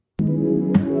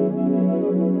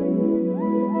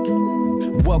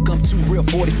Welcome to Real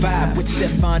 45 with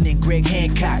Stefan and Greg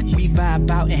Hancock. We vibe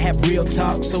out and have real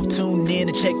talk, so tune in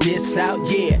and check this out.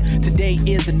 Yeah, today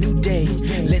is a new day.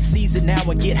 Let's seize it now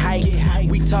and get hype.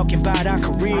 We talking about our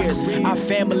careers, our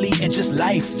family, and just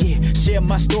life. Yeah, share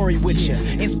my story with you.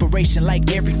 Inspiration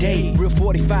like every day. Real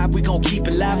 45, we gon' keep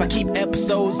it live. I keep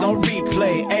episodes on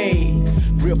replay. Hey,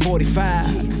 Real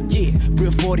 45. Yeah,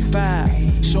 Real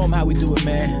 45. Show them how we do it,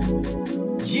 man.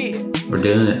 Yeah. We're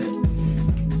doing it.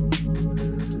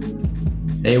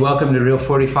 Hey, welcome to Real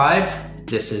 45.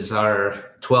 This is our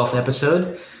 12th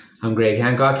episode. I'm Greg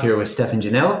Hancock here with Stefan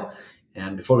Janelle.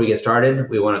 And before we get started,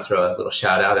 we want to throw a little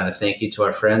shout out and a thank you to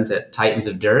our friends at Titans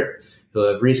of Dirt, who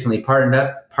have recently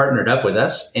partnered up with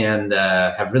us and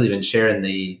have really been sharing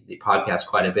the podcast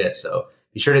quite a bit. So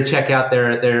be sure to check out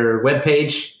their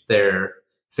webpage, their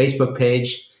Facebook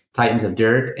page, Titans of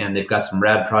Dirt, and they've got some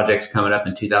rad projects coming up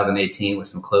in 2018 with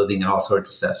some clothing and all sorts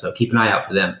of stuff. So keep an eye out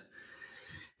for them.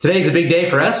 Today's a big day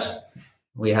for us.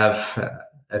 We have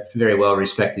a very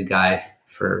well-respected guy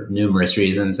for numerous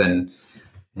reasons, and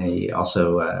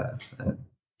also a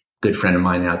good friend of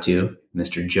mine now too,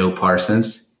 Mr. Joe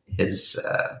Parsons. He's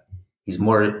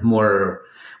more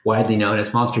widely known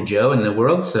as Monster Joe in the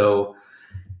world. So,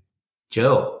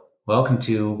 Joe, welcome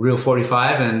to Real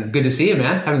 45, and good to see you,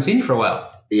 man. Haven't seen you for a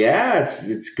while. Yeah,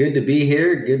 it's good to be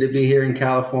here. Good to be here in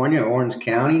California, Orange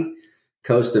County,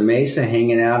 Costa Mesa,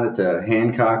 hanging out at the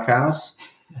Hancock House.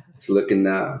 It's looking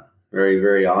very,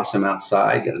 very awesome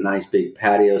outside. Got a nice big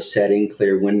patio setting,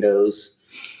 clear windows,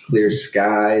 clear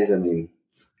skies. I mean,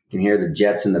 you can hear the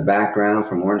jets in the background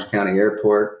from Orange County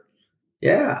Airport.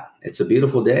 Yeah, it's a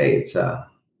beautiful day. It's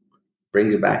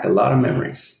brings back a lot of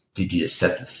memories. Dude, you just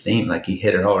set the theme. Like, you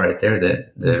hit it all right there.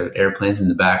 The airplanes in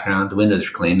the background, the windows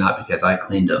are clean, not because I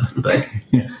cleaned them, but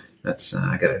that's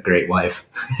I got a great wife.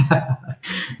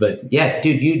 But yeah,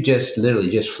 dude, you just literally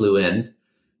just flew in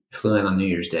on New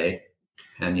Year's Day,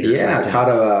 and caught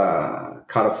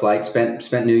a flight.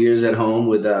 Spent New Year's at home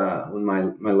with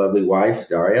my lovely wife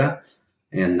Daria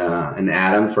and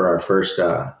Adam for our first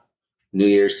New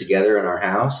Year's together in our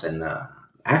house, and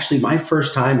actually my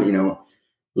first time,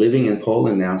 living in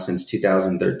Poland now since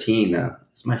 2013.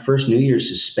 It's my first New Year's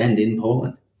to spend in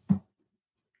Poland.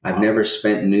 I've never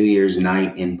spent New Year's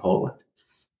night in Poland.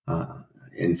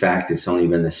 In fact, it's only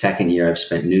been the second year I've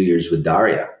spent New Year's with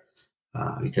Daria,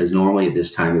 because normally at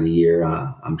this time of the year,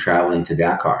 I'm traveling to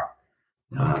Dakar.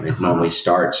 It normally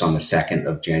starts on the 2nd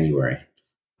of January.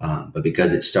 But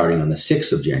because it's starting on the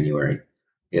 6th of January,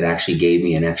 it actually gave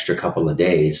me an extra couple of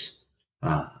days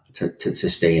to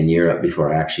stay in Europe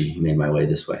before I actually made my way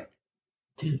this way.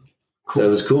 Dude, cool. So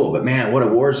it was cool. But man, what a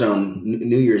war zone.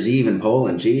 New Year's Eve in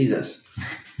Poland. Jesus.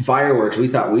 Fireworks. We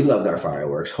loved our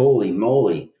fireworks. Holy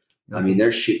moly. I mean,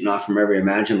 they're shooting off from every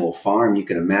imaginable farm you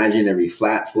can imagine, every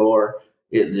flat floor.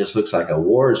 It just looks like a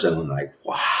war zone. Like,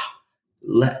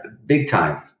 wow. Big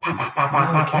time. Pop, pop, pop,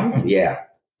 pop, pop, pop. Yeah.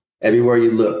 Everywhere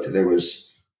you looked, there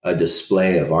was a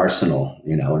display of arsenal,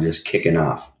 just kicking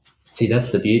off. See,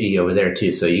 that's the beauty over there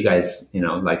too. So you guys,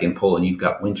 like in Poland, you've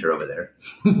got winter over there.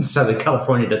 Southern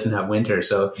California doesn't have winter.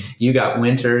 So you got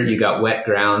winter, you got wet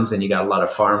grounds, and you got a lot of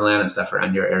farmland and stuff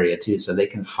around your area too. So they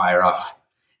can fire off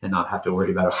and not have to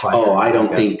worry about a fire. Oh, I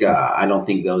don't think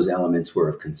those elements were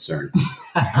of concern.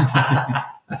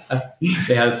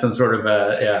 They had some sort of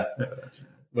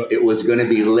It was going to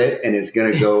be lit, and it's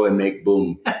going to go and make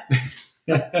boom.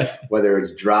 Whether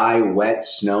it's dry, wet,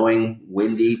 snowing,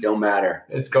 windy, don't matter.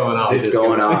 It's going off. It's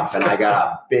going off, and I got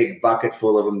a big bucket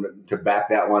full of them to back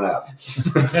that one up.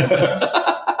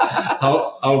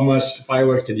 How much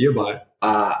fireworks did you buy?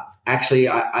 Actually,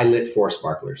 I lit 4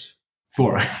 sparklers.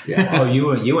 4. Yeah. Oh,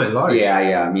 you went large.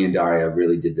 Yeah. Me and Daria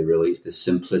really did the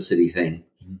simplicity thing.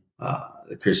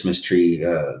 The Christmas tree,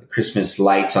 the Christmas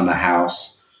lights on the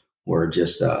house were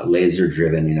just laser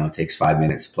driven. It takes 5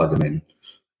 minutes to plug them in.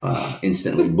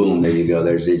 Instantly, boom, there you go.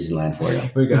 There's Disneyland for you.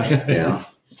 We got it.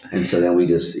 And so then we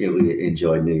just we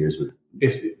enjoyed New Year's with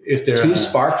is there 2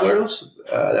 sparklers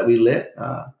that we lit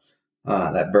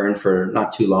that burned for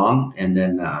not too long, and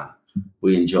then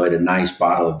we enjoyed a nice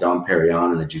bottle of Dom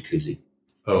Perignon in the jacuzzi.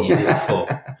 Oh, beautiful!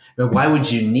 But why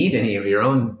would you need any of your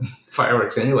own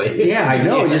fireworks anyway? Yeah, I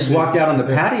know. We just walked out on the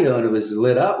patio and it was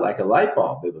lit up like a light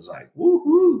bulb. It was like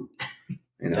woohoo!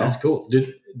 That's cool.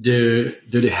 Do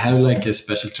they have like a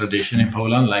special tradition in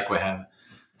Poland, like we have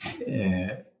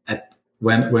at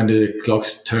when the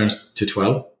clocks turns to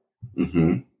 12?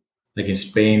 Mm-hmm. Like in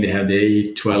Spain, they have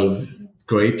the 12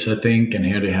 grapes, I think, and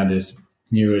here they have this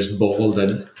New Year's ball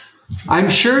that. I'm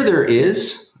sure there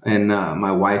is, and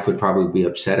my wife would probably be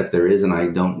upset if there is, and I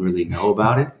don't really know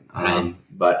about it. Right.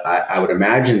 But I would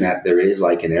imagine that there is,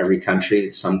 like in every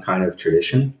country, some kind of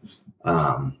tradition.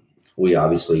 We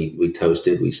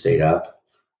toasted, we stayed up,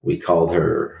 we called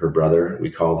her brother, we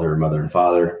called her mother and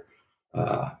father,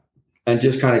 and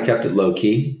just kind of kept it low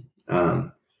key.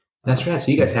 That's right.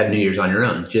 So you guys had New Year's on your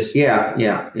own. Just yeah.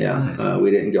 Nice.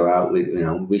 We didn't go out.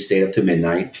 We stayed up to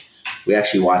midnight. We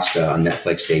actually watched on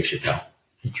Netflix Dave Chappelle.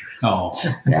 Oh,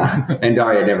 Yeah, and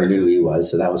Daria never knew who he was,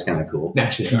 so that was kind of cool.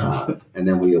 Actually, And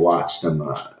then we watched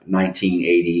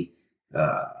 1980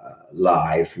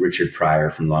 live, Richard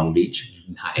Pryor from Long Beach.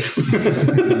 nice.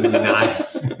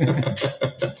 Nice.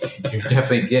 You're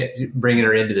definitely bringing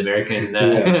her into the American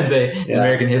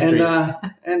American history.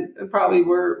 And probably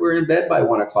we're in bed by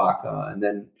 1:00, and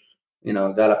then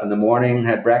got up in the morning,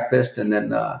 had breakfast, and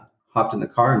then hopped in the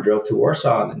car and drove to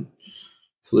Warsaw, and then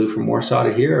flew from Warsaw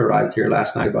to here. Arrived here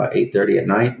last night about 8:30 at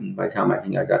night, and by the time I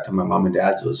think I got to my mom and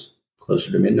dad's, it was closer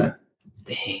to midnight.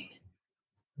 Dang,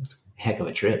 that's a heck of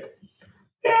a trip.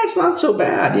 Yeah, it's not so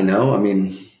bad, I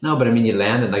mean, No, but I mean, you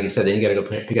land, and like you said, then you got to go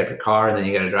pick up your car, and then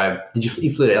you got to drive. You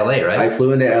flew to LA, right? I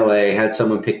flew into LA, had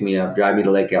someone pick me up, drive me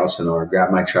to Lake Elsinore,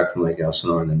 grab my truck from Lake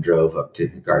Elsinore, and then drove up to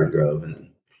Garden Grove, and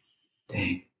then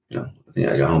Dang. I think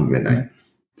I got home at midnight.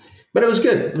 But it was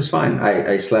good. It was fine.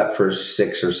 I slept for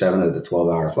 6 or 7 of the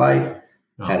 12-hour flight,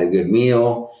 had a good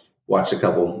meal, watched a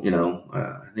couple,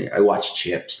 I watched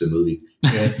Chips, the movie.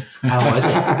 Yeah. How was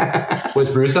it?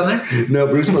 Was Bruce on there? No,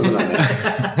 Bruce wasn't on there.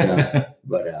 No,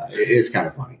 but it is kind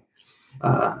of funny.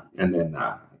 And then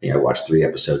I think I watched 3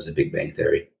 episodes of Big Bang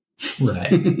Theory.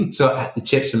 Right. So the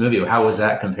Chips, the movie, how was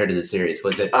that compared to the series?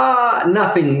 Was it?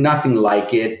 Nothing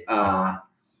like it.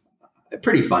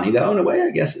 Pretty funny though, in a way,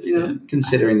 I guess,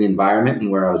 considering the environment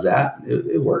and where I was at,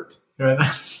 it worked. Right.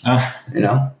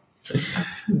 No,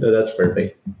 that's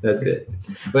perfect. That's good.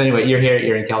 But anyway, you're here.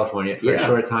 You're in California for a Yeah.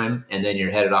 short time, and then you're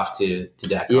headed off to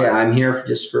Dakar. Yeah, I'm here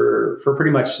just for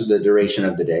pretty much the duration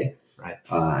of the day. Right.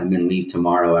 And then leave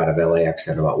tomorrow out of LAX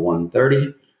at about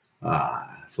 1:30.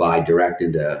 Fly direct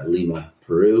into Lima,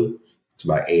 Peru. It's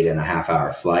about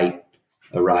 8.5-hour flight.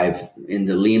 Arrive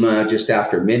into Lima just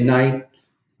after midnight.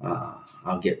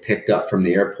 I'll get picked up from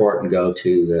the airport and go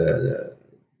to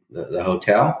the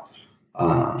hotel.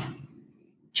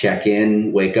 Check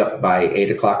in, wake up by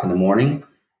 8:00 in the morning,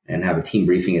 and have a team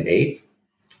briefing at 8.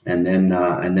 And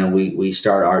then we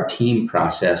start our team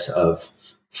process of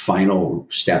final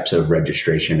steps of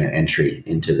registration and entry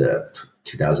into the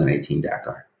 2018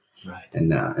 Dakar. Right.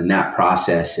 And that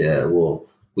process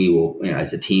we will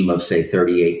as a team of say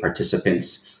 38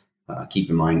 participants. Keep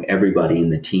in mind, everybody in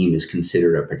the team is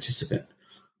considered a participant,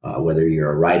 whether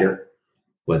you're a rider,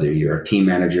 whether you're a team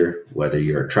manager, whether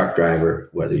you're a truck driver,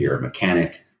 whether you're a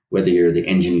mechanic, whether you're the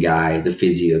engine guy, the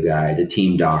physio guy, the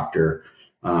team doctor,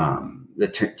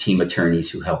 the team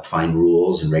attorneys who help find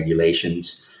rules and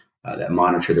regulations that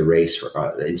monitor the race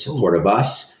in support of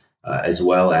us, as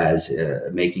well as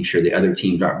making sure the other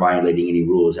teams aren't violating any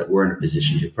rules that we're in a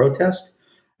position to protest,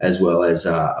 as well as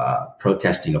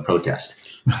protesting a protest.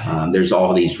 There's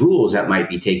all these rules that might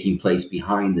be taking place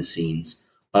behind the scenes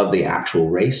of the actual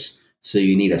race. So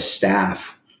you need a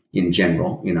staff in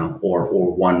general, or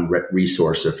one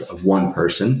resource of one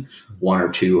person, 1 or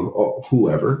 2, or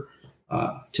whoever,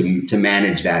 to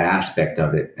manage that aspect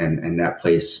of it. And that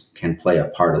place can play a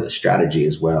part of the strategy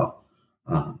as well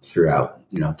throughout,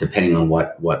 depending on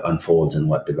what unfolds and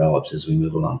what develops as we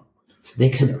move along.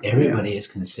 So everybody is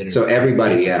considered. So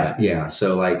everybody, yeah.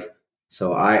 So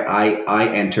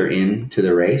I enter into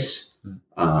the race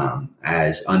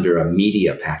as under a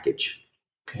media package.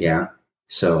 Okay. Yeah.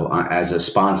 So as a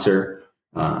sponsor,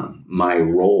 my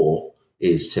role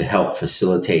is to help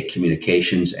facilitate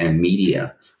communications and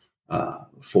media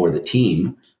for the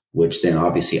team, which then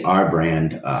obviously our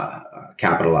brand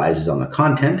capitalizes on the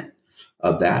content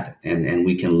of that, and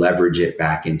we can leverage it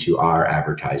back into our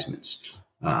advertisements.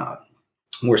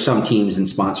 Where some teams and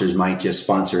sponsors might just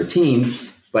sponsor a team,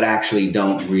 but actually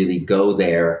don't really go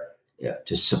there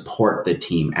to support the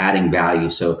team, adding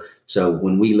value. So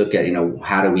when we look at,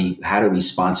 how do we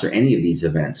sponsor any of these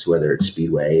events, whether it's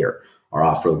speedway or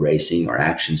off-road racing or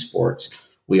action sports,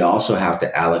 we also have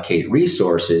to allocate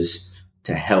resources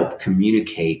to help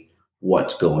communicate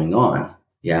what's going on,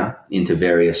 into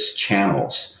various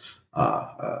channels.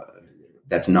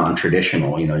 That's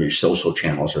non-traditional, your social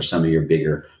channels or some of your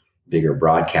bigger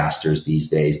broadcasters these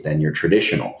days than your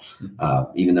traditional,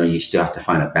 even though you still have to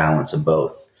find a balance of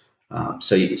both.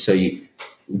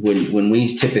 When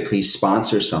we typically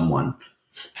sponsor someone,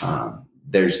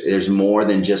 there's more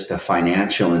than just a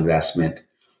financial investment.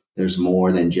 There's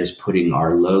more than just putting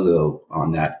our logo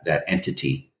on that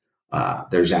entity.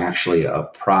 There's actually a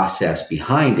process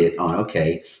behind it on,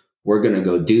 okay, we're going to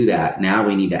go do that. Now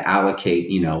we need to allocate,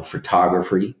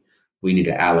 photography. We need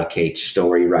to allocate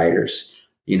story writers.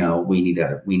 We need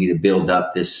to build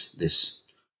up this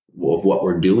of what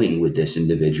we're doing with this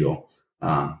individual,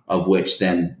 of which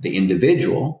then the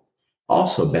individual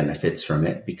also benefits from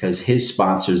it, because his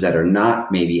sponsors that are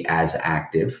not maybe as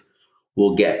active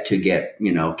will get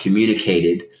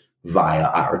communicated via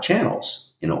our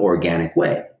channels in an organic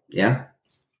way. Yeah.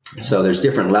 So there's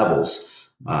different levels.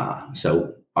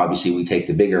 So obviously we take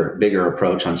the bigger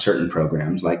approach on certain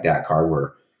programs like Dakar,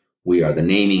 where we are the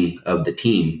naming of the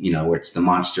team, where it's the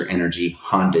Monster Energy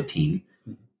Honda team,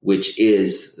 which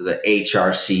is the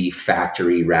HRC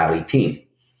factory rally team,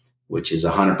 which is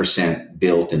 100%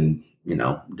 built and,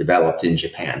 developed in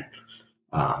Japan.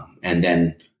 And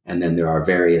then there are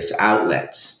various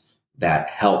outlets that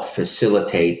help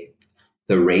facilitate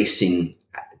the racing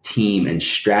team and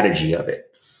strategy of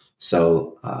it.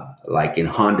 So, like in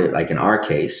Honda, like in our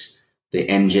case, the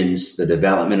engines, the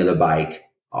development of the bike,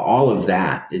 all of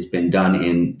that has been done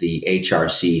in the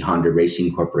HRC Honda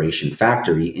Racing Corporation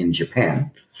factory in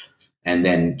Japan. And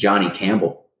then Johnny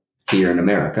Campbell here in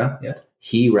America,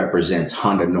 he represents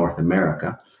Honda North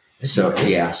America. So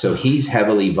he's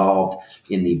heavily involved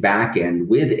in the back end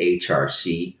with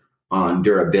HRC on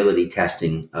durability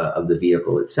testing of the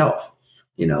vehicle itself.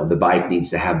 The bike needs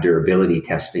to have durability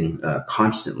testing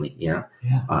constantly.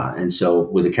 And so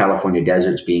with the California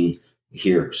deserts being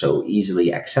here so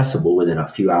easily accessible within a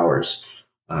few hours,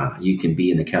 you can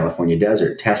be in the California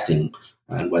desert testing,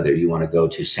 whether you want to go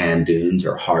to sand dunes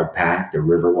or hard packed or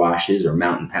river washes or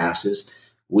mountain passes.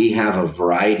 We have a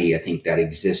variety, I think, that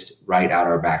exists right out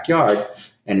our backyard.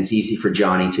 And it's easy for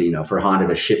Johnny to, for Honda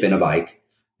to ship in a bike,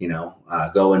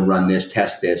 go and run this,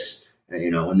 test this,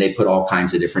 and they put all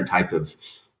kinds of different type of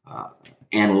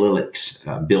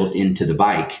analytics built into the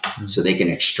bike, so they can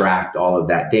extract all of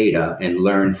that data and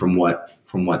learn from what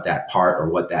that part or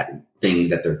what that thing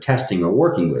that they're testing or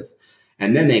working with.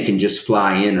 And then they can just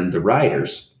fly in on the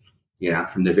riders,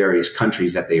 from the various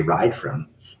countries that they ride from.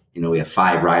 We have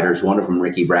 5 riders, one of them,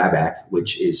 Ricky Brabec,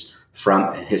 which is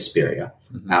from Hesperia,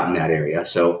 out in that area.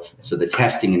 So the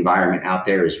testing environment out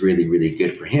there is really, really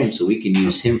good for him. So we can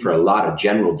use him for a lot of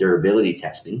general durability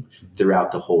testing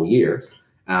throughout the whole year.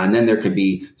 And then there could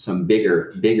be some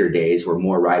bigger days where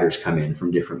more riders come in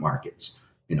from different markets.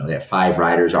 They have 5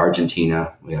 riders,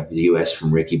 Argentina. We have the U.S.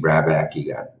 from Ricky Brabec.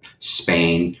 You got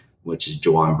Spain, which is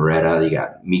Joan Beretta. You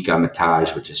got Mika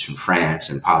Matage, which is from France,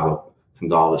 and Pablo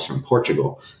Gonzalez from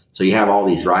Portugal. So you have all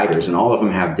these riders, and all of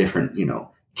them have different,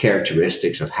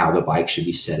 characteristics of how the bike should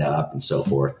be set up and so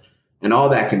forth. And all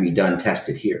that can be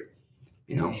tested here,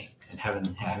 And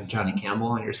having Johnny Campbell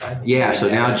on your side. Yeah. So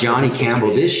now Johnny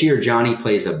Campbell, this year, Johnny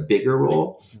plays a bigger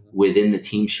role within the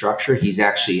team structure. He's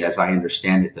actually, as I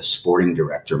understand it, the sporting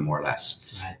director, more or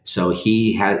less. Right. So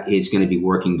he's going to be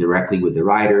working directly with the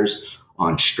riders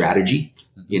on strategy,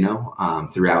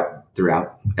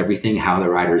 throughout everything, how the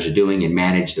riders are doing, and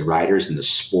manage the riders and the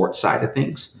sport side of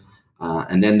things.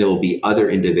 And then there will be other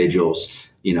individuals,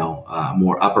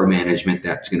 more upper management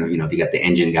that's going to, you got the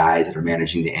engine guys that are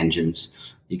managing the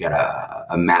engines. You got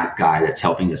a map guy that's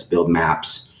helping us build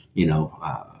maps,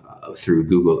 through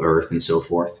Google Earth and so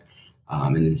forth.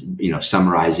 And,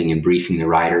 summarizing and briefing the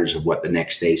riders of what the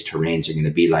next day's terrains are going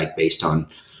to be like based on,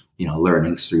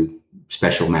 learnings through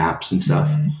special maps and stuff.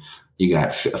 Mm-hmm. You got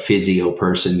a physio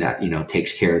person that,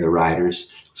 takes care of the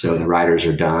riders. So the riders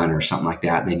are done or something like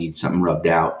that. They need something rubbed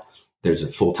out. There's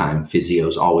a full-time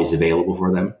physios always available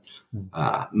for them.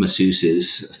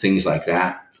 Masseuses, things like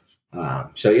that.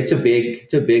 So it's a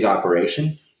big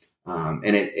operation.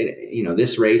 And it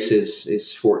this race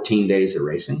is 14 days of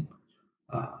racing.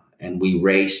 And we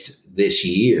raced this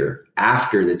year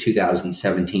after the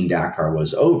 2017 Dakar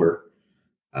was over,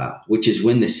 which is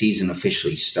when the season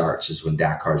officially starts, is when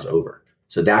Dakar's over.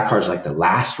 So Dakar's like the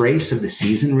last race of the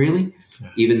season, really,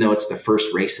 even though it's the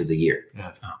first race of the year.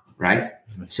 Yeah. Right?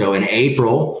 So in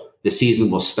April, the season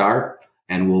will start,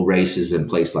 and we'll races in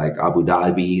place like Abu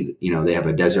Dhabi. They have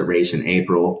a desert race in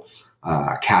April.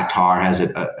 Qatar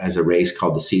has a race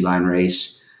called the Sea Line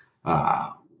Race.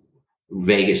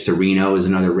 Vegas to Reno is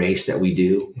another race that we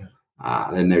do.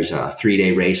 Then there's a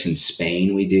 3-day race in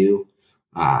Spain we do.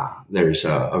 There's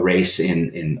a race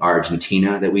in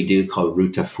Argentina that we do called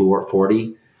Ruta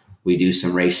 40. We do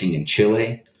some racing in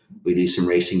Chile. We do some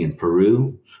racing in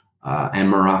Peru and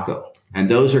Morocco. And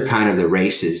those are kind of the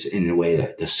races in a way,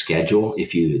 that the schedule,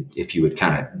 if you would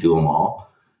kind of do them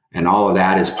all. And all of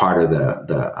that is part of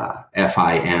the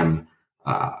FIM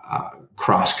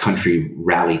cross country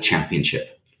rally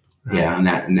championship. Right.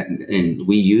 Yeah. And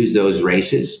we use those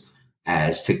races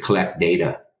to collect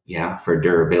data. Yeah. For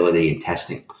durability and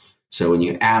testing. So when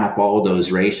you add up all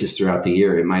those races throughout the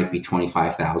year, it might be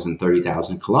 25,000,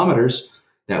 30,000 kilometers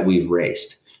that we've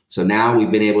raced. So now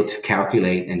we've been able to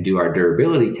calculate and do our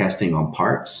durability testing on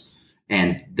parts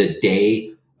and the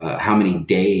day, how many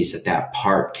days that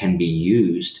part can be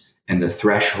used and the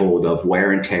threshold of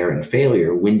wear and tear and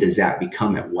failure. When does that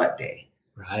become at what day?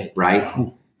 Right.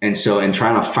 Right. And so, and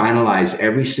trying to finalize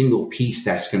every single piece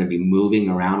that's going to be moving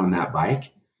around on that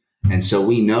bike. And so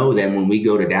we know then when we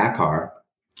go to Dakar,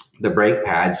 the brake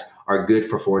pads are good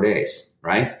for 4 days,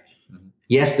 right? Mm-hmm.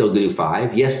 Yes, they'll do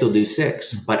 5. Yes, they'll do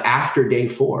 6. But after day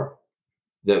 4,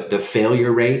 the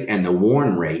failure rate and the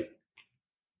worn rate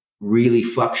really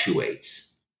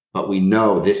fluctuates. But we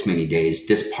know this many days,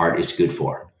 this part is good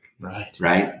for. Right.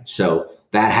 Right. So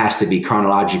that has to be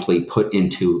chronologically put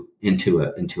into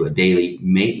a daily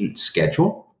maintenance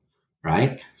schedule.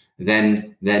 Right.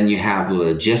 Then you have the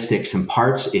logistics and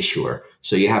parts issuer.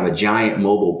 So you have a giant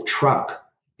mobile truck.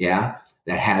 Yeah.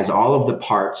 That has all of the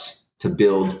parts to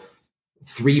build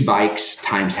 3 bikes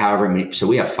times however many. So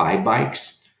we have 5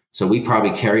 bikes. So we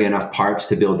probably carry enough parts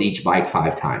to build each bike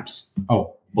 5 times.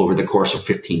 Oh, over the course of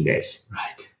 15 days.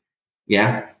 Right.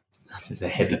 Yeah. That's a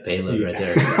heavy payload right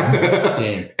there.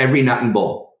 Dang. Every nut and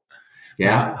bolt.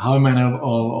 Yeah. How many of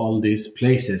all these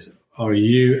places are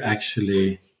you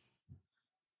actually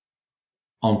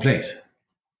on place?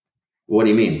 What do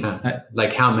you mean?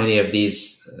 Like how many of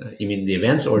these, you mean the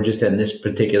events or just in this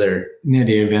particular? Yeah,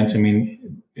 the events. I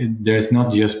mean, there's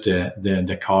not just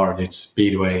the car, it's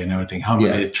Speedway and everything. How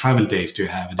many travel days do you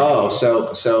have?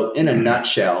 So in a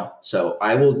nutshell, so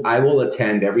I will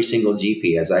attend every single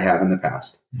GP as I have in the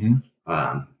past,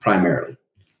 primarily.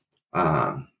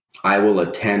 I will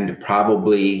attend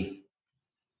probably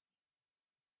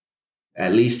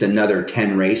at least another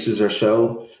 10 races or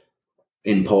so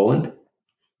in Poland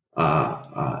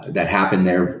that happen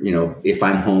there, if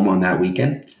I'm home on that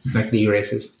weekend. Like league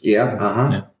races.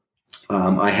 Yeah. Yeah.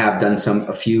 I have done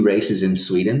a few races in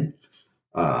Sweden.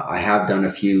 I have done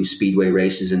a few speedway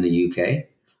races in the UK,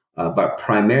 but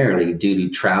primarily due to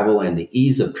travel and the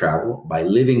ease of travel by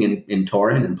living in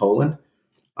Torun in Poland,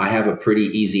 I have a pretty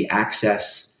easy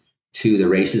access to the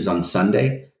races on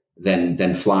Sunday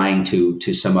than flying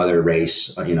to some other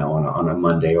race, on a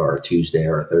Monday or a Tuesday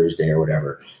or a Thursday or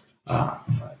whatever.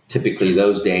 Typically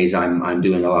those days I'm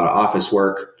doing a lot of office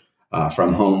work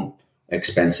from home.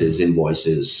 Expenses,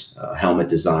 invoices, helmet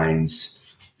designs,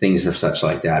 things of such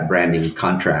like that, branding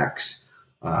contracts.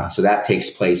 So that takes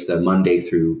place the Monday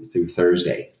through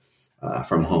Thursday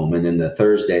from home. And then the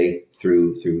Thursday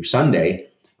through Sunday,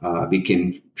 we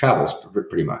can travel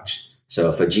pretty much. So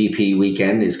if a GP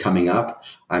weekend is coming up,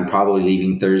 I'm probably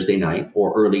leaving Thursday night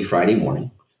or early Friday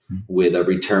morning with a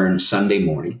return Sunday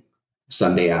morning,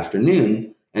 Sunday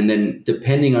afternoon. And then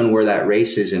depending on where that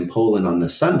race is in Poland on the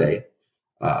Sunday,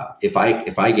 if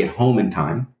I get home in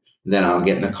time, then I'll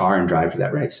get in the car and drive to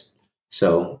that race.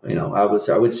 So, I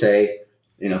would say,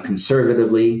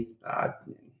 conservatively,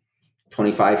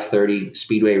 25, 30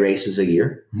 speedway races a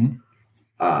year.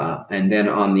 Mm-hmm. And then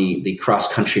on the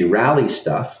cross country rally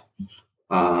stuff,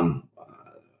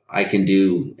 I can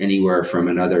do anywhere from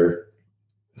another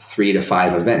 3 to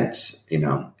 5 events.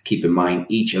 Keep in mind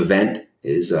each event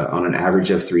is on an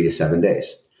average of 3 to 7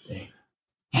 days.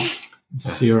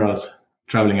 So you're out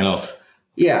traveling a lot.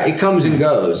 Yeah, it comes and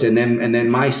goes, and then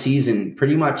my season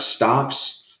pretty much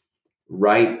stops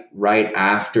right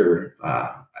after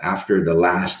the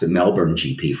last Melbourne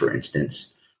GP, for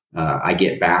instance. I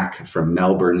get back from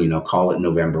Melbourne, call it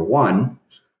November 1,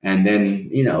 and then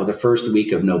the first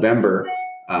week of November,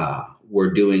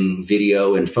 we're doing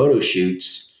video and photo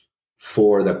shoots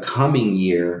for the coming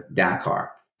year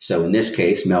Dakar. So in this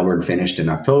case, Melbourne finished in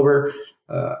October.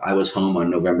 I was home on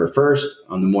November 1st.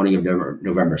 On the morning of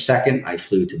November 2nd, I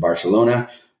flew to Barcelona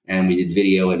and we did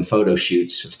video and photo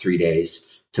shoots of 3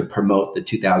 days to promote the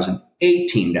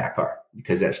 2018 Dakar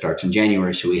because that starts in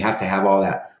January. So we have to have all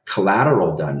that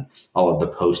collateral done, all of the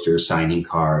posters, signing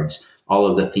cards, all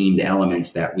of the themed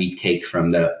elements that we take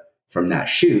from that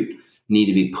shoot need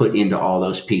to be put into all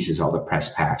those pieces, all the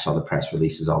press packs, all the press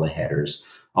releases, all the headers,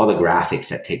 all the graphics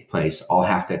that take place, all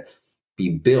have to be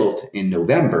built in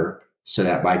November. So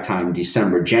that by time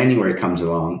December, January comes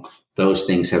along, those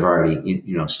things have already,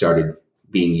 started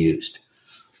being used.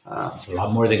 It's a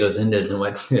lot more that goes into it than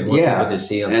what people just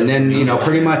see. And then,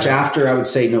 pretty much after, I would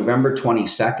say November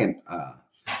 22nd,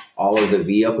 all of the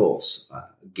vehicles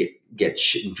get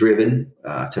driven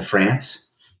to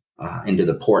France, into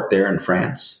the port there in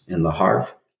France, in Le Havre,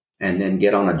 and then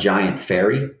get on a giant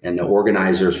ferry. And the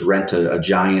organizers rent a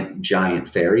giant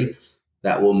ferry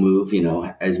that will move,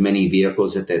 as many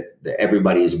vehicles that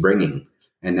everybody is bringing.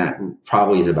 And that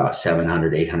probably is about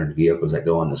 700, 800 vehicles that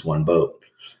go on this one boat.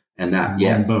 And that,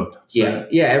 One boat. So,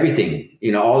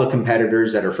 everything, all the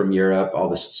competitors that are from Europe, all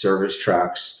the service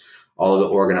trucks, all of the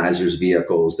organizers'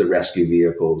 vehicles, the rescue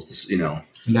vehicles,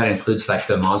 And that includes like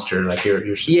the Monster, like your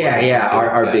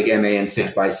our big MAN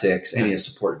 6x6, any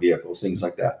support vehicles, things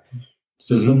like that.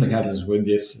 So something happens with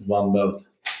this one boat.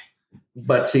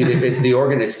 But see,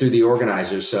 it's through the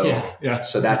organizers. So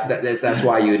so that's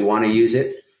why you would want to use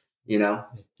it. A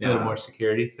little more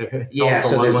security.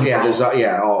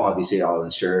 Obviously all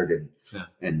insured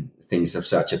and things of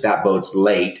such. If that boat's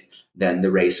late, then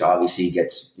the race obviously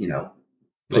gets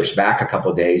pushed back a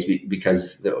couple of days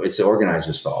because it's the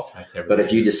organizer's fault. But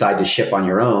if you decide to ship on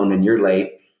your own and you're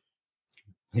late,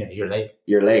 you're late.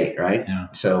 You're late, right? Yeah.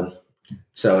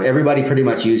 So everybody pretty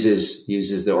much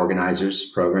uses the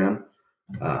organizers program,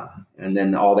 and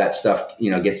then all that stuff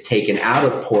gets taken out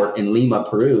of port in Lima,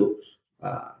 Peru.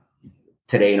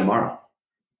 Today and tomorrow.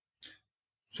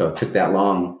 So it took that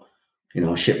long,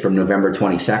 shipped from November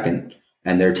 22nd,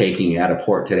 and they're taking it out of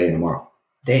port today and tomorrow.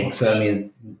 Dang. So,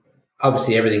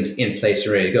 obviously everything's in place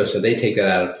and ready to go. So they take that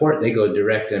out of port, they go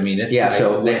direct. It's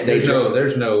so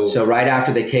there's no. So right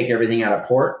after they take everything out of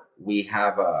port, we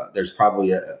have there's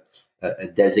probably a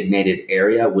designated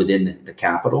area within the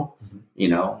capital.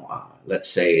 Let's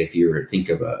say if you think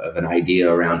of an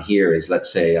idea around here is, let's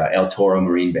say El Toro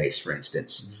Marine Base, for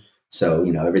instance. Mm-hmm. So,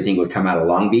 everything would come out of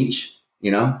Long Beach,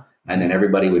 and then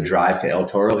everybody would drive to El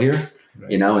Toro here,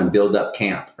 right. And build up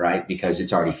camp, right? Because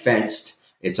it's already fenced.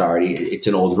 It's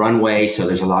an old runway. So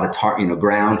there's a lot of hard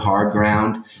ground,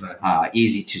 right.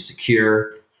 Easy to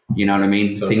secure. You know what I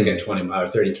mean? So things like 20 or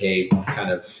 30K kind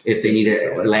of. If they need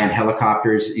to land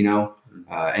helicopters,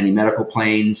 any medical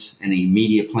planes, any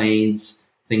media planes,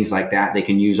 things like that, they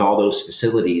can use all those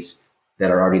facilities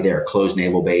that are already there. Closed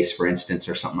naval base, for instance,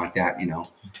 or something like that,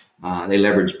 They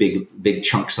leverage big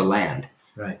chunks of land,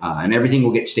 right? And everything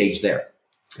will get staged there.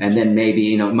 And then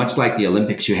maybe much like the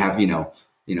Olympics, you have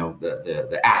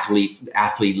the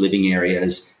athlete living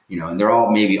areas, and they're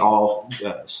all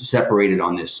separated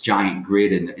on this giant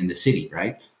grid in the city,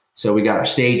 right? So we got our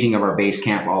staging of our base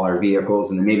camp, all our vehicles,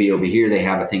 and then maybe over here they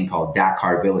have a thing called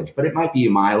Dakar Village, but it might be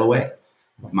a mile away,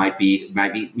 it might be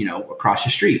across the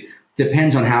street.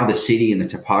 Depends on how the city and the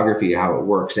topography, how it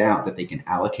works out, that they can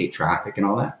allocate traffic and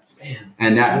all that. Man.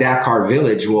 And that Dakar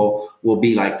Village will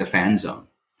be like the fan zone.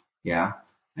 Yeah.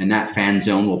 And that fan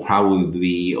zone will probably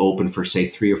be open for, say,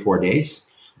 3 or 4 days.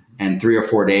 And 3 or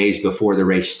 4 days before the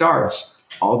race starts,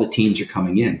 all the teams are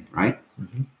coming in, right?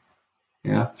 Mm-hmm.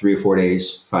 Yeah. 3 or 4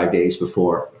 days, 5 days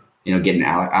before, getting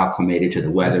acclimated to the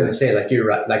weather. I was going to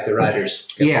say, like the riders.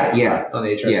 On the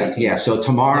HRC team. Yeah. So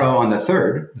tomorrow on the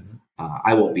 3rd,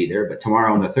 I won't be there, but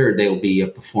tomorrow on the 3rd, they will be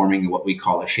performing what we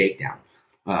call a shakedown.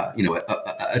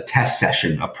 A test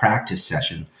session, a practice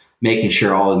session, making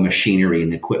sure all the machinery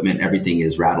and the equipment, everything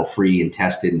is rattle free and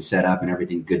tested and set up and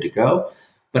everything good to go.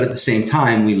 But at the same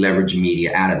time, we leverage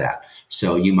media out of that.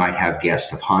 So you might have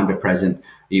guests of Honda present.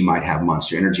 You might have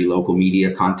Monster Energy local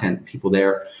media content people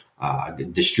there,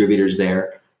 distributors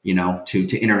there,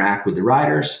 to interact with the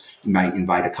riders. You might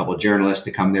invite a couple of journalists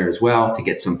to come there as well to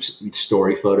get some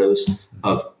story photos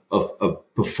of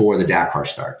before the Dakar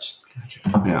starts. Gotcha.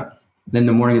 Yeah. Then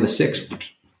the morning of the 6th,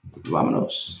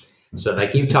 vámonos. So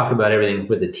you've talked about everything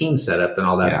with the team setup and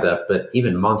all that stuff, but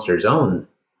even Monster's own,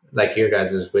 like your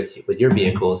guys is with your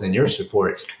vehicles and your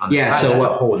support on the side, so that's a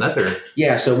whole nother.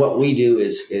 Yeah. So what we do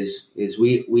is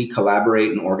we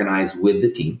collaborate and organize with the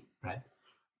team. Right.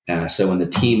 So when the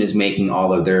team is making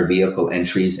all of their vehicle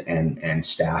entries and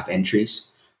staff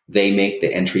entries, they make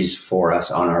the entries for us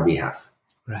on our behalf.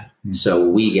 Right. So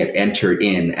we get entered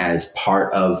in as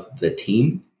part of the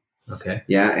team. Okay.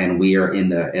 Yeah, and we are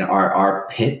in our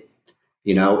pit.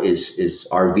 Is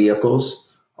our vehicles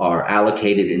are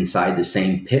allocated inside the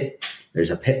same pit. There's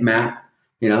a pit map.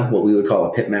 What we would call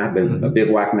a pit map, a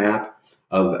bivouac map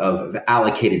of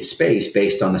allocated space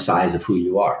based on the size of who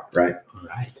you are. Right.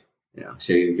 Right.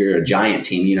 So if you're a giant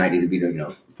team, you might need to be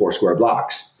 4 square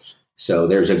blocks. So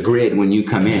there's a grid when you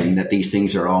come in that these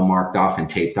things are all marked off and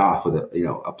taped off with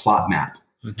a plot map.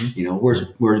 Mm-hmm.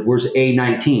 Where's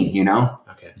A19?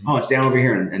 Okay. Oh, it's down over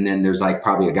here. And then there's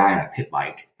probably a guy on a pit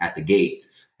bike at the gate,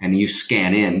 and you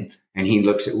scan in and he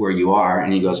looks at where you are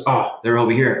and he goes, oh, they're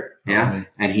over here. Yeah. Okay.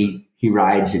 And he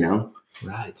rides,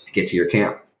 right, to get to your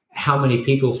camp. How many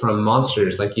people from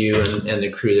Monsters like you and the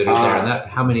crew that are there and that?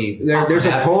 How many? There's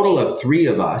a total of 3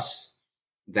 of us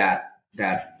that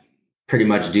pretty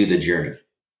much do the journey.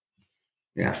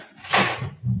 Yeah.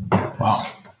 Wow.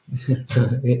 So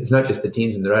it's not just the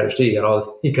teams and the riders too.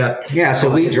 So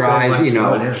we drive,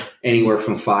 much anywhere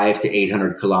from 500 to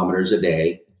 800 kilometers a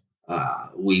day.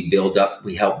 We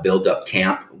help build up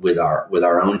camp with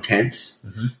our own tents,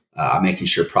 making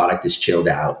sure product is chilled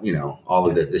out, all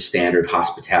of the standard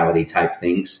hospitality type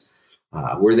things.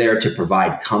 We're there to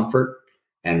provide comfort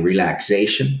and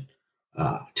relaxation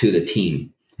to the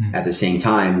team. At the same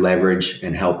time, leverage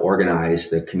and help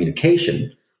organize the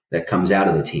communication that comes out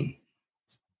of the team.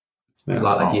 A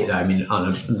lot on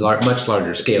a much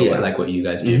larger scale, like what you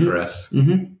guys do for us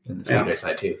in the speedway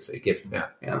side too. So you give,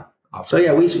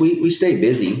 So we stay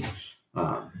busy.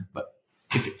 But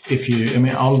if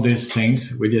you, all these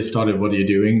things, we just started. What are you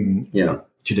doing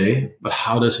today? But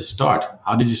how does it start?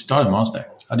 How did you start Monster?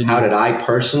 How did I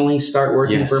personally start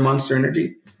working for Monster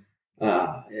Energy?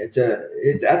 That's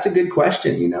a good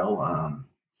question.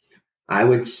 I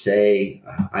would say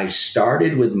I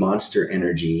started with Monster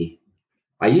Energy.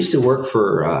 I used to work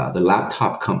for the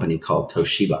laptop company called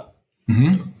Toshiba.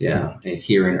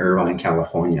 Here in Irvine,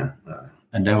 California.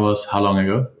 And that was how long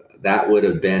ago? That would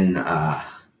have been,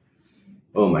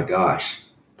 oh my gosh,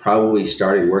 probably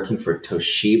started working for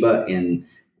Toshiba in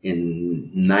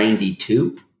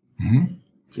 92.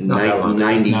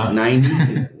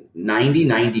 90,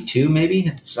 92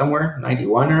 maybe, somewhere,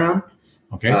 91 around.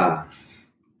 Okay.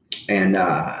 And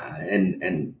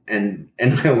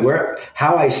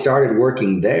how I started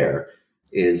working there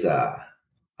is at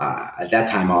that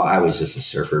time I was just a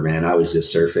surfer, man. I was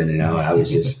just surfing, I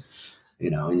was just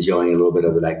enjoying a little bit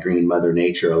of that green Mother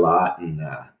Nature a lot. And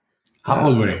how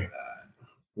old were you?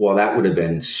 Well, I would have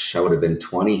been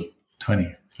 20.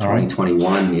 20.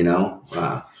 21.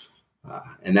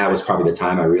 And that was probably the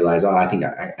time I realized, I think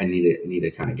I need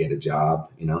to kind of get a job,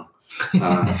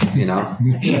 I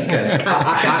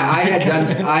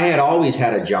had always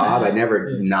had a job. I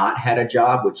never not had a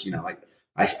job, which,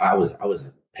 I was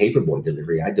a paperboy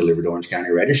delivery. I delivered Orange County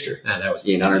Register. That was,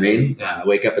 what I mean? I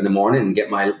wake up in the morning and get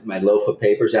my loaf of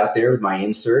papers out there with my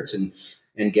inserts and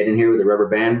get in here with a rubber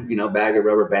band, bag of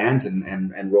rubber bands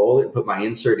and roll it and put my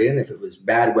insert in. If it was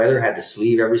bad weather, had to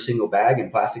sleeve every single bag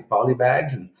in plastic poly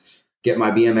bags and get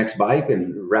my BMX bike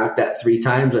and wrap that 3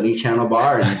 times on each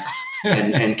handlebar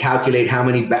and calculate how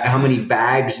many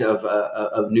bags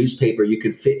of newspaper you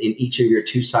could fit in each of your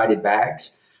 2-sided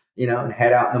bags, and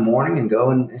head out in the morning and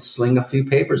go and sling a few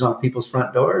papers on people's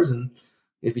front doors. And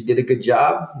if you did a good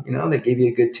job, they gave you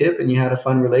a good tip and you had a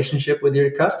fun relationship with your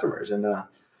customers. And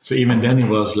so even then it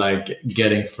was like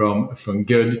getting from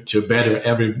good to better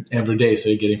every day. So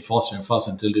you're getting faster and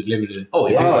faster until you deliver it.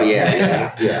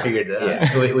 Yeah. Figured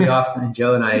it out. We often,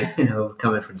 Joe and I,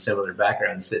 coming from similar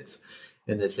backgrounds, it's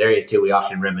in this area too. We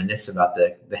often reminisce about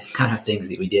the kind of things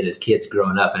that we did as kids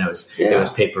growing up, and it was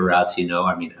paper routes.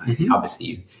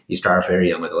 Obviously you start off very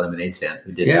young with a lemonade stand.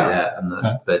 Who did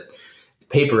that? But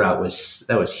paper route was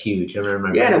huge. I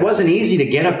remember. And it wasn't easy to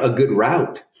get up a good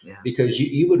route. Yeah. Because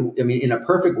you would, in a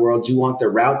perfect world, you want the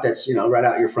route that's, right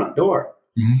out your front door.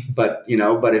 Mm-hmm. But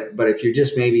if you're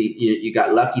just maybe you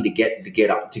got lucky to get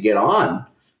on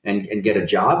and get a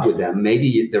job with them,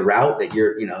 maybe the route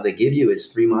that they give you is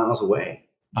 3 miles away.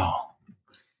 Oh,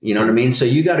 what I mean? So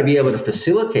you got to be able to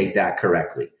facilitate that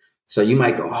correctly. So you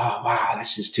might go, oh, wow,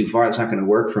 that's just too far. It's not going to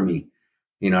work for me.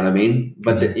 You know what I mean?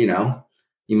 But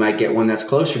you might get one that's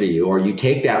closer to you, or you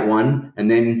take that one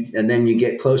and then you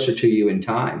get closer to you in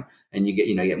time and you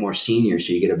get more senior.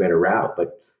 So you get a better route.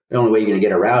 But the only way you're going to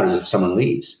get a route is if someone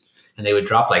leaves. And they would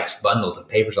drop like bundles of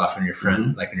papers off in your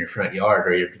front, like in your front yard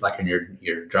or in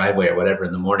your driveway or whatever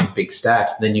in the morning, big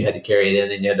stacks. Then you had to carry it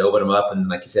in and you had to open them up and,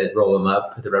 like you said, roll them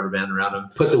up, put the rubber band around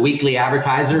them. Put the weekly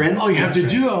advertiser in. Oh, you have to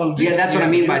do all this. Yeah, that's what I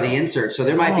mean by the insert. So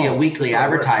there might be a weekly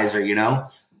advertiser,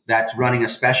 that's running a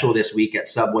special this week at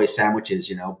Subway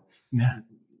sandwiches,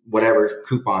 whatever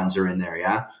coupons are in there.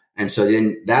 Yeah. And so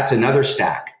then that's another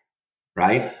stack,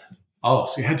 right? Oh,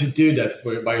 so you had to do that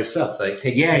by yourself. So like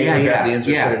take the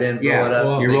insert, put it in, roll it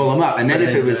up. You roll them up. And then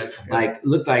if it was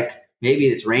looked like maybe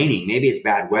it's raining, maybe it's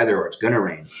bad weather or it's going to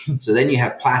rain. So then you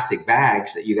have plastic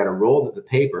bags that you got to roll the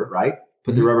paper, right?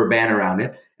 Put the rubber band around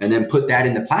it and then put that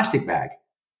in the plastic bag.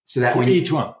 So that when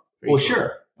each one. Well,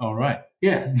 sure. All right.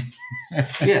 Yeah.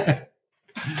 Yeah.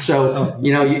 So,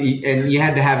 you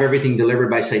had to have everything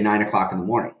delivered by say 9:00 in the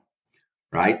morning,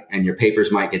 right? And your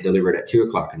papers might get delivered at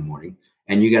 2:00 in the morning.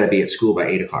 And you got to be at school by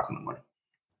 8:00 in the morning.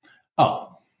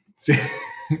 Oh, so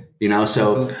you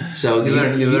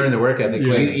learn the work ethic.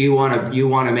 You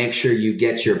want to make sure you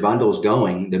get your bundles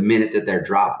going the minute that they're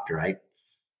dropped, right?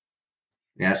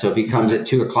 Yeah. So if he comes at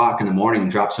 2:00 in the morning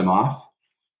and drops them off,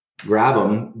 grab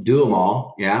them, do them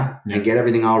all, and get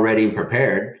everything all ready and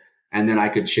prepared, and then I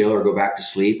could chill or go back to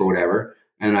sleep or whatever.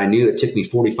 and I knew it took me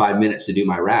 45 minutes to do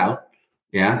my route.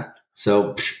 Yeah.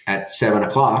 So at 7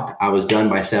 o'clock, I was done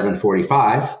by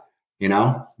 7:45,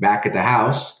 back at the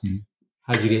house.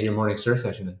 How'd you get your morning stir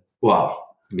session in? Well,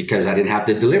 because I didn't have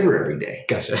to deliver every day.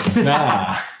 Gotcha.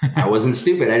 I wasn't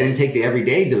stupid. I didn't take the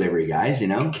everyday delivery guys,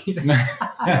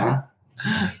 Yeah.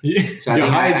 So I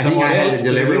think I had to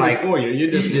deliver like for you.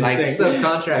 You just did like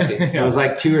subcontracting. It was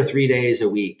like 2 or 3 days a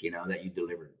week, that you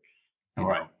delivered. All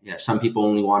right. Yeah. Some people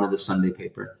only wanted the Sunday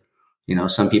paper.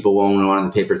 Some people only wanted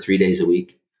the paper 3 days a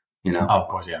week. Oh, of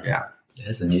course, yeah. Yeah.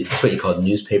 That's what you call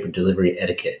newspaper delivery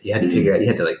etiquette. You had to figure out. You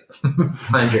had to like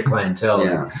find your clientele.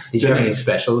 Yeah. Did you have any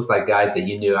specials, like guys that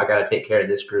you knew? I got to take care of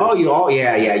this group. Yeah.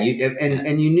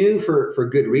 And you knew for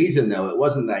good reason though. It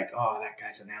wasn't like, oh, that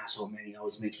guy's an asshole, man. He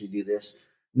always makes me do this.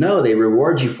 No, they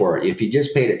reward you for it. If you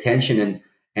just paid attention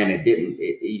and it didn't,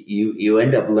 you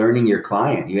end up learning your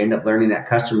client. You end up learning that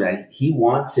customer that he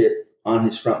wants it on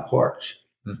his front porch,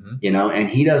 and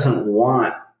he doesn't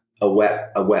want a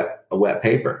wet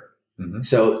paper. Mm-hmm.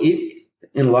 So in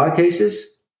a lot of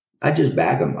cases, I just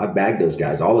bag them. I bag those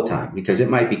guys all the time because it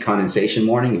might be condensation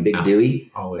morning, a big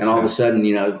dewy, and all of a sudden,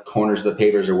 corners of the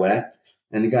papers are wet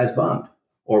and the guy's bummed.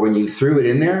 Or when you threw it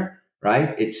in there,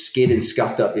 right, it skid and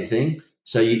scuffed up your thing.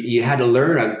 So you had to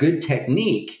learn a good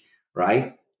technique,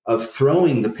 right, of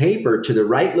throwing the paper to the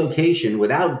right location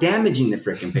without damaging the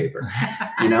freaking paper.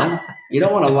 You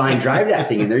don't want to line drive that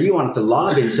thing in there. You want it to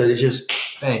lob in so it just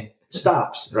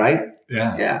stops, right?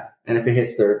 Yeah. Yeah. And if it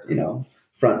hits their,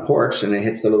 front porch and it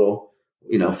hits the little,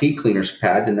 feet cleaners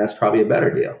pad, then that's probably a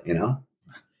better deal,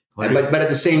 But at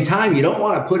the same time, you don't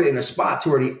want to put it in a spot to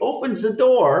where he opens the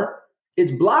door,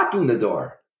 it's blocking the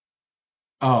door.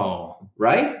 Oh.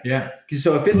 Right? Yeah.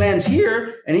 So if it lands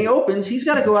here and he opens, he's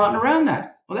got to go out and around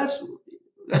that. Well,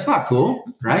 that's not cool,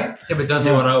 right? Yeah, but don't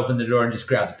they want to open the door and just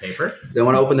grab the paper? They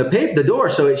want to open the door,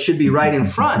 so it should be right in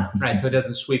front. Right, so it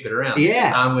doesn't sweep it around.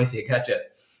 Yeah. I'm with you. Gotcha.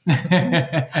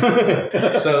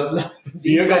 So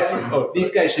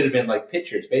these guys should have been like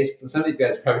pitchers. Some of these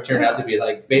guys probably turned out to be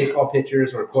like baseball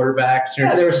pitchers or quarterbacks.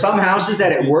 Yeah, there were some houses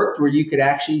that it worked where you could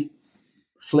actually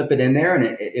flip it in there and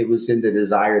it was in the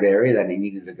desired area that it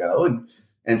needed to go.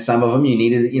 And some of them you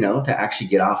needed, to actually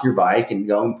get off your bike and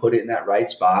go and put it in that right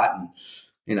spot. And,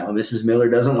 Mrs. Miller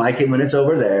doesn't like it when it's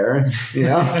over there,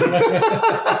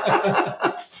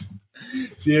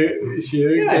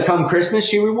 Come Christmas,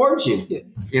 she rewards you.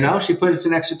 She puts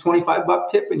an extra $25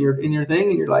 tip in your thing,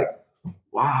 and you're like,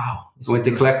 wow. I went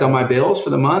to collect all my bills for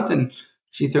the month, and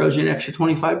she throws you an extra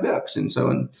 $25.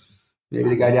 And maybe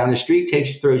the guy down the street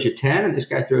throws you 10, and this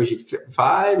guy throws you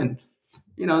 5, and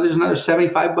there's another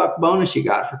 $75 bonus you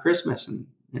got for Christmas, and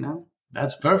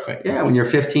that's perfect. Yeah, when you're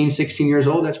 15, 16 years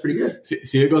old, that's pretty good.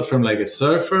 So you got from like a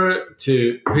surfer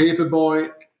to paper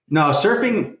boy. No,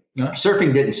 surfing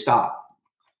didn't stop.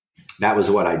 That was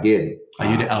what I did.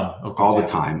 All the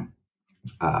time.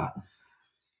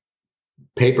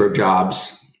 Paper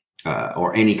jobs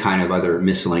or any kind of other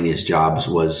miscellaneous jobs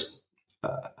was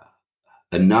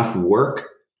enough work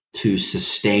to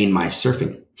sustain my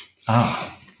surfing.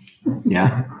 Oh.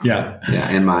 Yeah. Yeah. Yeah.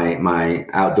 And my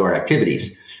outdoor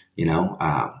activities.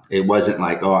 It wasn't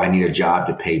like, I need a job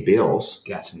to pay bills.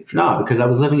 No, because I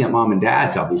was living at mom and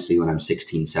dad's, obviously, when I'm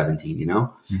 16, 17,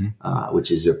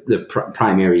 which is the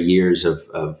primary years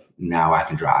of now I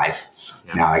can drive.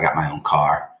 Yeah. Now I got my own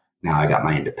car. Now I got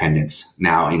my independence.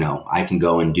 Now, I can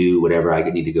go and do whatever I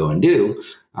need to go and do.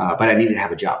 But I needed to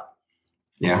have a job.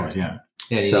 Yeah. Of course, yeah.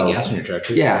 Yeah, you need gas in your truck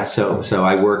too. Yeah. So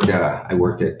I worked at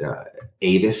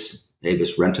Avis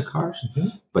Rent-A-Cars,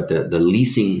 but the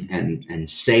leasing and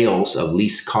sales of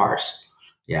leased cars.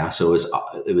 Yeah. So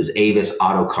it was Avis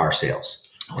Auto Car Sales.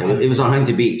 It was on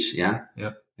Huntington Beach. Yeah.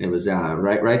 Yep. It was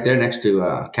right there next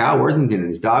to Cal Worthington and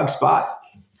his dog Spot.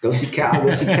 Go see Cal.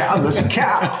 Go see Cal. Go see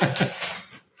Cal.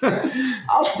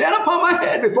 I'll stand up on my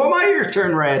head before my ears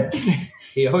turn red.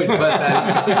 He always puts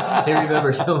that. He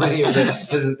remembers so many of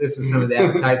the. This was some of the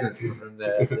advertisements from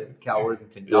the Cal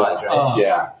Worthington Dodge, right? Oh.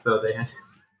 Yeah. So they had.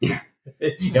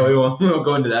 Yeah, we won't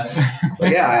go into that.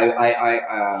 But yeah,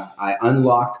 I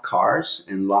unlocked cars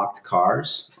and locked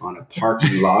cars on a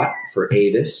parking lot for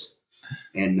Avis,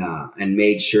 and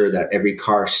made sure that every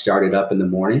car started up in the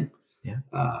morning. Yeah.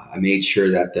 I made sure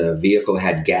that the vehicle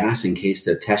had gas in case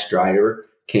the test driver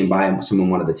came by and someone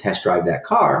wanted to test drive that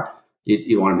car.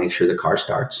 You want to make sure the car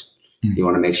starts. Mm-hmm. You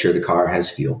want to make sure the car has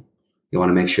fuel. You want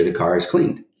to make sure the car is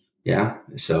cleaned. Yeah.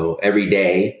 So every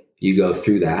day you go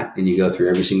through that, and you go through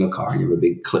every single car. You have a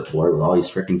big clipboard with all these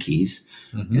freaking keys,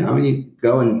 and you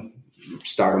go and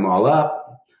start them all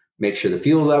up, make sure the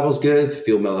fuel level's good. If the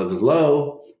fuel level is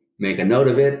low, make a note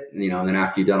of it, and then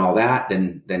after you've done all that,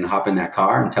 then hop in that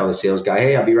car and tell the sales guy,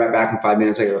 hey, I'll be right back in 5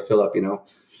 minutes. I got to fill up,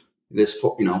 this,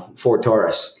 Ford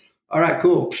Taurus. All right,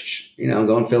 cool.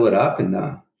 Go and fill it up.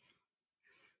 And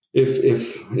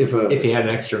if you had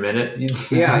an extra minute,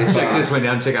 yeah, just went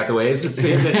down and check out the waves and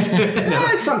see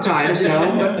it. Sometimes,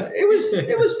 but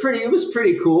it was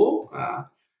pretty cool.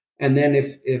 And then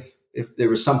if there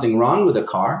was something wrong with the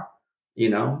car,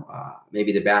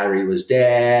 maybe the battery was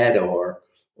dead or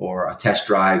a test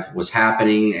drive was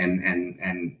happening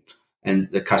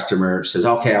and the customer says,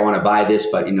 okay, I want to buy this,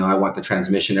 but I want the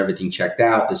transmission, everything checked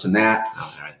out, this and that.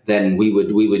 Oh, right. Then we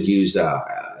would use,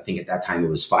 I think at that time it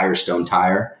was Firestone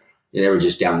Tire. They were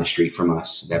just down the street from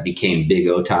us. That became Big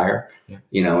O Tire,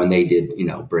 and they did,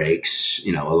 brakes,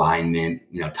 alignment,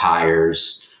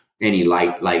 tires, any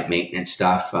light maintenance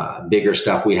stuff, bigger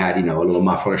stuff. We had, a little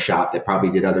muffler shop that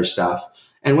probably did other stuff.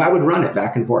 And I would run it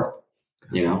back and forth,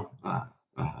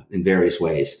 in various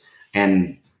ways.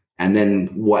 And then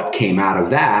what came out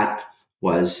of that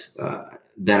was,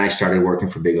 then I started working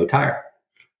for Big O Tire.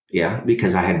 Yeah,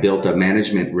 because I had built a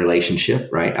management relationship,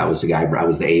 right? I was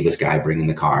the Avis guy bringing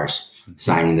the cars,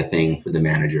 signing the thing for the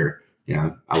manager.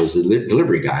 I was the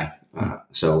delivery guy.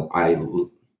 So I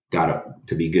got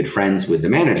to be good friends with the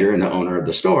manager and the owner of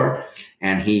the store.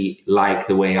 And he liked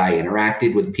the way I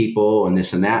interacted with people and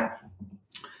this and that.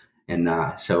 And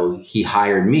so he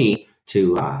hired me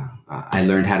to, I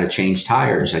learned how to change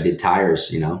tires. I did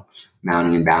tires,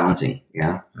 mounting and balancing.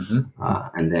 Yeah. Mm-hmm.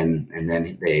 And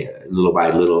then they, little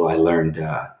by little, I learned,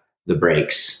 the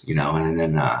brakes, and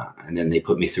then they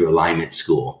put me through alignment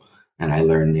school, and I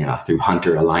learned, through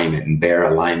Hunter alignment and Bear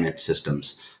alignment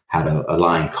systems, how to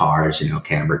align cars,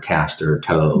 camber, caster,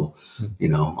 toe,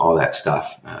 all that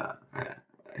stuff.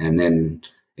 And then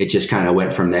it just kind of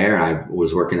went from there. I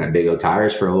was working at Big O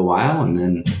Tires for a little while. And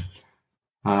then,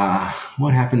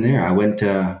 what happened there? I went,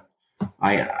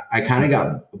 I kind of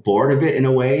got bored of it in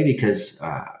a way because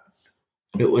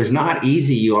it was not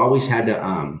easy. You always had to,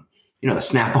 a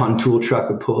Snap-on tool truck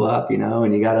would pull up,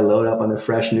 and you got to load up on the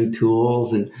fresh new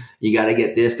tools, and you got to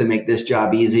get this to make this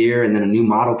job easier. And then a new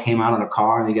model came out on a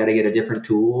car, and you got to get a different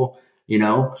tool,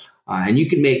 and you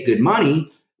can make good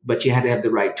money, but you had to have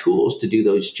the right tools to do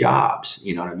those jobs.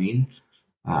 You know what I mean?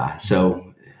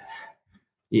 So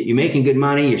you're making good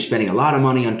money. You're spending a lot of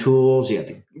money on tools. You have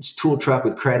the tool truck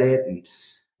with credit, and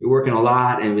you're working a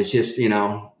lot. And it was just, the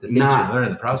things not you learn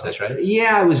in the process, right?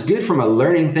 Yeah, it was good from a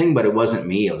learning thing, but it wasn't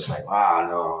me. It was like, wow,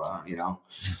 no,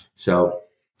 So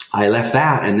I left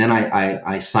that, and then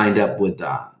I signed up with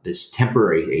this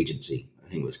temporary agency. I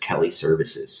think it was Kelly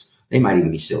Services. They might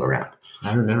even be still around.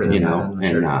 I remember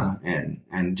that.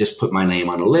 And just put my name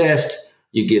on a list.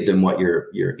 You give them what your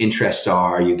interests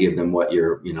are. You give them what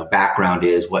your background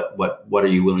is. What are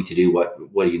you willing to do?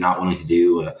 What are you not willing to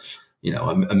do?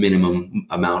 A minimum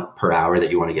amount per hour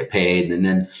that you want to get paid. And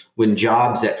then when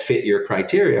jobs that fit your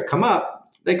criteria come up,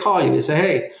 they call you. They say,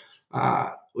 hey,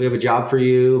 we have a job for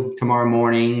you tomorrow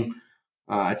morning.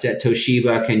 It's at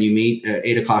Toshiba. Can you meet at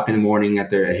 8:00 in the morning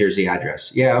here's the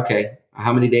address. Yeah. Okay.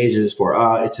 How many days is this for?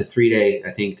 It's a 3-day,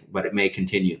 I think, but it may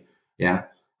continue. Yeah.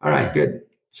 All right, good.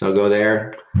 So I'll go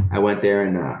there. I went there,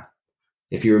 and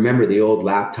if you remember the old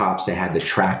laptops, they had the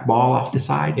trackball off the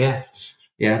side. Yeah.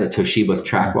 Yeah, the Toshiba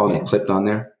trackball, they clipped on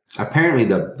there. Apparently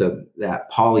that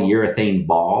polyurethane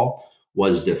ball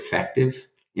was defective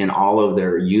in all of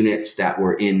their units that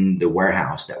were in the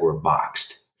warehouse that were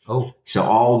boxed. Oh. So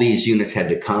all these units had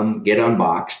to come, get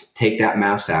unboxed, take that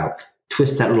mouse out,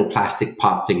 twist that little plastic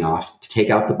pop thing off to take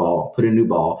out the ball, put a new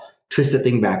ball, twist the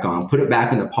thing back on, put it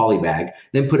back in the poly bag,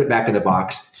 then put it back in the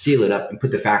box, seal it up, and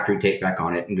put the factory tape back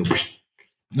on it and go.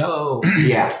 No.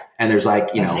 Yeah. And there's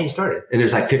like, That's how you started. And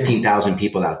there's like 15,000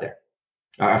 people out there,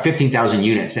 15,000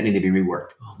 units that need to be reworked.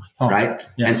 Oh my God. Right.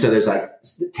 Yeah. And so there's like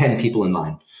 10 people in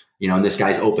line, and this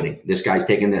guy's opening, this guy's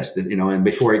taking this, and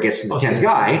before it gets to the 10th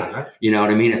guy, right? you know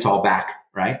what I mean? It's all back.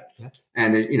 Right. Yeah.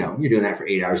 And you're doing that for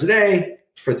 8 hours a day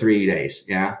for 3 days.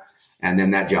 Yeah. And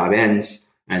then that job ends,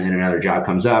 and then another job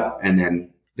comes up, and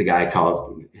then the guy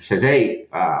says, hey,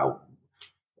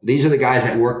 these are the guys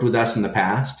that worked with us in the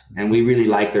past, and we really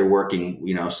like their working,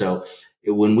 so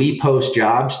when we post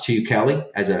jobs to Kelly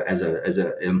as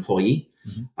an employee,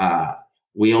 mm-hmm.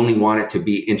 We only want it to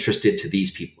be interested to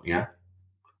these people. Yeah.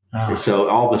 Oh. So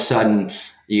all of a sudden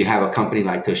you have a company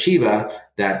like Toshiba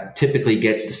that typically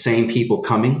gets the same people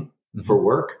coming mm-hmm. for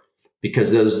work,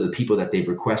 because those are the people that they've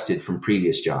requested from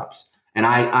previous jobs. And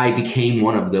I became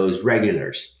one of those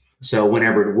regulars. So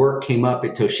whenever work came up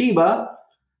at Toshiba,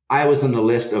 I was on the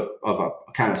list of a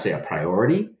kind of say a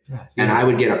priority. And I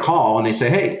would get a call and they say,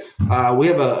 hey, we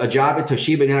have a job at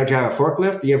Toshiba. You know how to drive a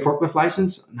forklift? Do you have a forklift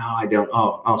license? No, I don't.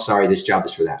 Oh, sorry. This job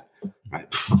is for that.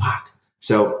 Right. Fuck.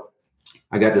 So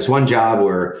I got this one job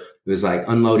where it was like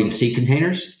unloading sea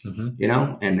containers, you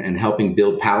know, and helping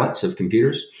build pallets of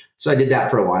computers. So I did that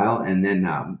for a while. And then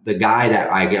the guy that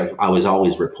I was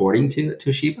always reporting to at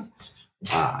Toshiba,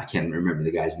 I can't remember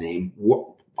the guy's name,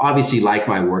 obviously liked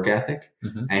my work ethic.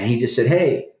 And he just said,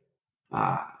 hey,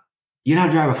 you know how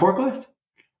to drive a forklift?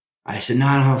 I said, no,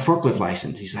 I don't have a forklift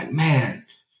license. He's like, man,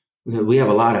 we had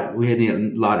a lot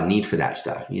of need for that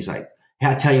stuff. And he's like,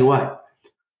 yeah, I tell you what,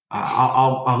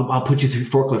 I'll put you through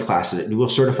forklift classes. We'll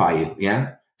certify you.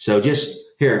 Yeah. So just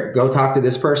here, go talk to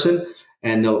this person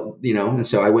and they'll, you know, and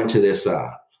so I went to this,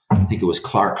 I think it was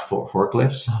Clark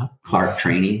forklifts, Clark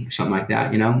training or something like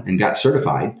that, you know, and got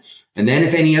certified. And then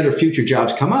if any other future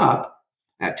jobs come up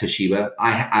at Toshiba,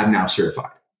 I'm now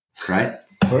certified. Right.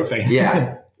 Perfect.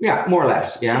 Yeah. Yeah. More or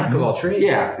less. Yeah. Jack of all trades.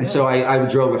 Yeah. And so I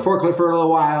drove a forklift for a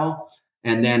little while.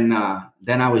 And then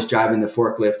I was driving the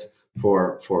forklift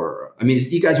for, I mean,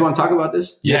 you guys want to talk about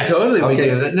this? Yes. Totally.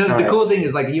 Okay. We do. No, All the right. cool thing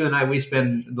is like you and I, we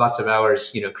spend lots of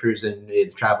hours, you know, cruising,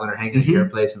 either traveling or hanging at your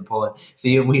place in Poland.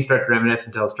 So we start to reminisce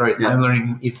and tell stories. Yeah. I'm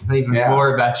learning even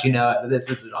more about, you know, this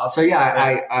is awesome. So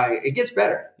yeah, it gets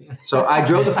better. So I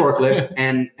drove the forklift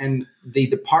and the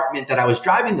department that I was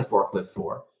driving the forklift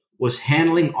for was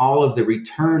handling all of the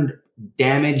returned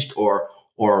damaged or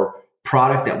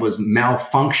product that was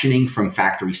malfunctioning from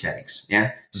factory settings.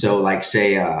 Yeah. So like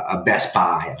say a Best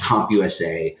Buy, a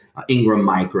CompUSA, Ingram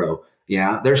Micro.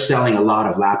 Yeah. They're selling a lot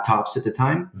of laptops at the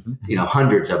time, you know,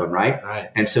 hundreds of them. Right.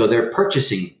 And so they're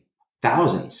purchasing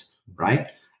thousands. Right.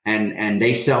 And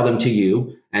they sell them to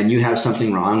you and you have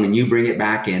something wrong and you bring it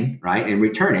back in. Right. And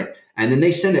return it. And then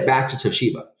they send it back to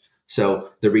Toshiba. So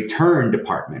the return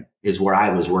department is where I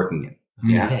was working in.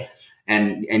 Yeah. Okay.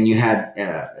 And you had,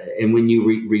 and when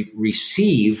you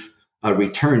receive a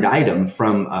returned item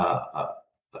from a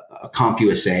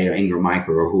CompUSA or Ingram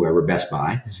Micro or whoever, Best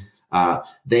Buy,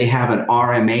 they have an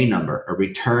RMA number, a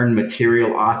return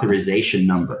material authorization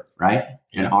number, right?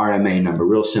 Yeah. An RMA number,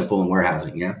 real simple in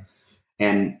warehousing. Yeah.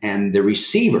 And the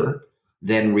receiver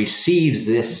then receives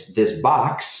this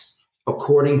box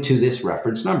according to this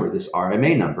reference number, this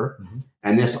RMA number.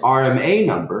 And this RMA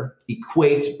number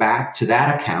equates back to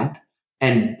that account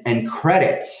and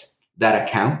credits that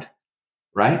account,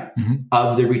 right,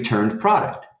 of the returned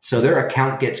product. So their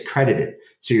account gets credited.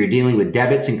 So you're dealing with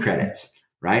debits and credits,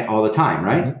 right, all the time,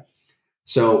 right?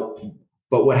 So,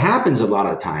 but what happens a lot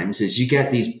of times is you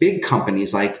get these big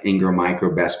companies like Ingram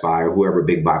Micro, Best Buy, or whoever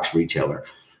big box retailer.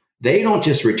 They don't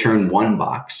just return one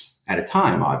box at a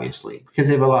time, obviously, because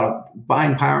they have a lot of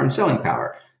buying power and selling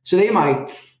power. So they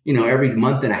might, you know, every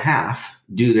month and a half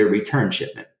do their return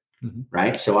shipment,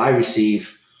 right? So I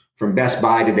receive from Best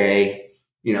Buy today,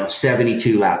 you know,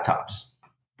 72 laptops.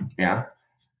 Yeah.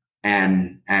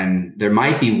 And there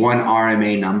might be one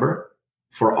RMA number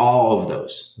for all of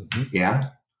those. Yeah.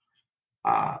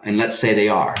 And let's say they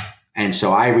are. And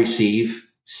so I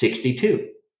receive 62.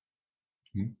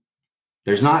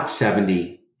 There's not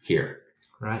 70 here.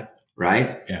 Right.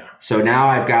 Right. Yeah. So now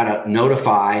I've got to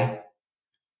notify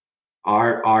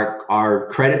our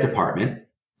credit department,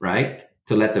 right,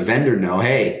 to let the vendor know,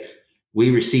 hey, we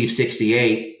received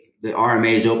 68. The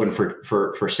RMA is open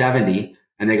for 70,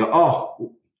 and they go,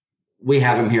 oh, we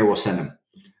have them here. We'll send them.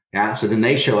 Yeah. So then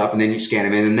they show up, and then you scan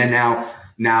them in, and then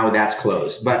now that's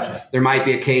closed. But there might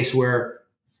be a case where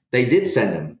they did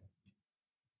send them.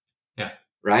 Yeah.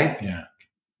 Right. Yeah.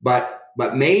 But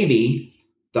maybe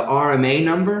the RMA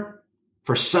number,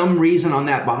 for some reason on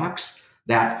that box,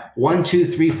 that 1, 2,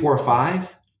 3, 4,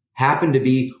 5 happened to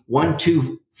be 1,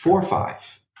 2, 4,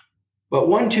 5. But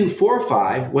 1, 2, 4,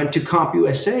 5 went to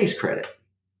CompUSA's credit.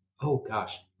 Oh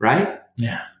gosh. Right?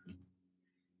 Yeah.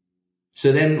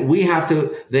 So then we have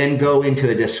to then go into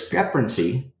a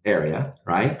discrepancy area,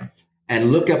 right?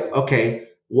 And look up, okay,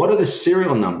 what are the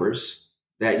serial numbers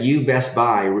that you Best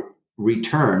Buy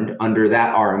returned under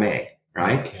that RMA,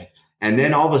 right? Okay. And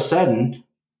then all of a sudden,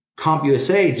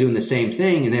 CompUSA is doing the same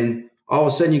thing. And then all of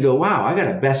a sudden you go, wow, I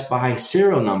got a Best Buy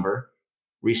serial number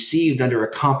received under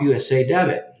a CompUSA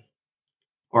debit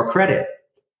or credit,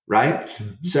 right?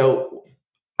 So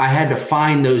I had to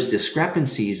find those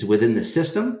discrepancies within the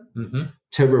system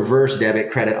to reverse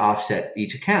debit, credit, offset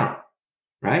each account,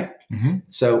 right?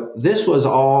 So this was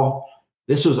all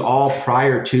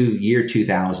prior to year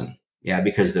 2000. Yeah,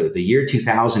 because the year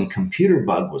 2000 computer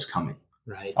bug was coming.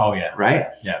 Right. Oh, yeah. Right?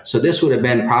 Yeah. So this would have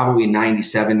been probably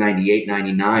 97, 98,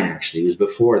 99, actually. It was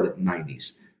before the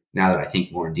 90s, now that I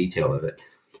think more in detail of it.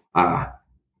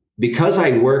 because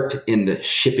I worked in the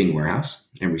shipping warehouse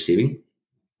and receiving,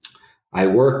 I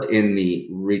worked in the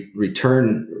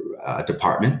return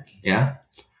department. Yeah.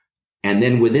 And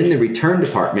then within the return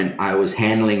department, I was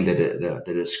handling the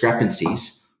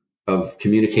discrepancies of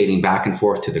communicating back and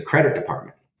forth to the credit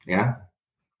department. Yeah.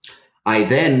 I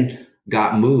then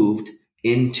got moved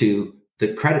into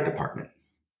the credit department.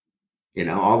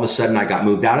 All of a sudden I got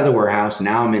moved out of the warehouse.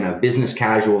 Now I'm in a business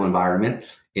casual environment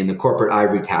in the corporate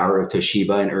ivory tower of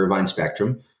Toshiba and Irvine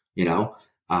Spectrum,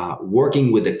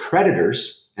 working with the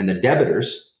creditors and the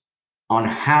debitors on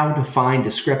how to find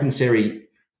discrepancy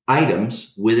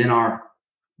items within our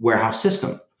warehouse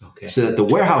system. Okay. So that the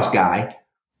warehouse guy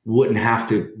wouldn't have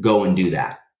to go and do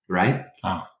that. Right.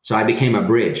 Oh. So I became a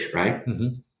bridge. Right.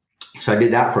 Mm-hmm. So I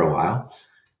did that for a while.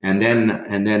 And then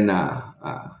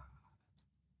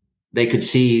they could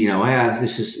see,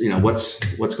 this is,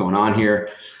 what's going on here.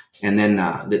 And then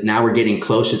now we're getting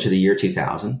closer to the year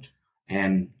 2000,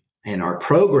 and our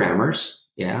programmers,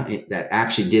 that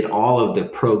actually did all of the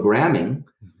programming,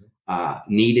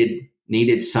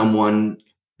 needed someone,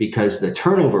 because the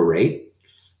turnover rate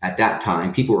at that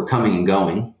time, people were coming and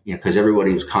going, because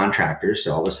everybody was contractors.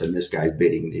 So all of a sudden, this guy's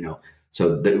bidding,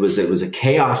 So it was a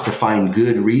chaos to find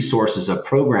good resources of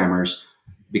programmers,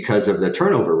 because of the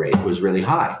turnover rate was really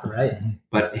high. Right.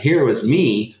 But here was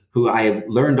me, who I have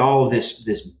learned all of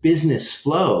this business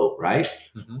flow, right?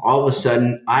 Mm-hmm. All of a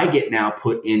sudden, I get now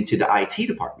put into the IT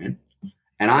department,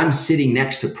 and I'm sitting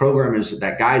next to programmers,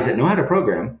 guys that know how to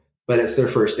program, but it's their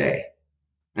first day.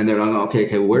 And they're like,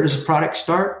 okay, where does the product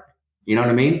start? You know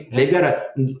what I mean? Yeah. They've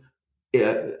got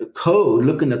to code,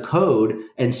 look in the code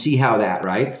and see how that,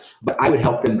 right? But I would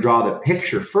help them draw the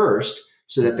picture first,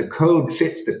 so that the code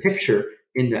fits the picture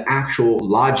in the actual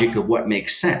logic of what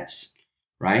makes sense,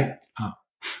 right? Oh.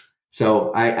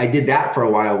 So I did that for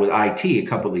a while with IT, a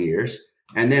couple of years,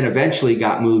 and then eventually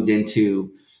got moved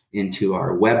into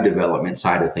our web development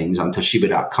side of things on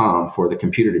Toshiba.com for the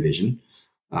computer division,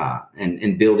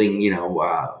 and building,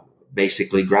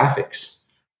 basically graphics,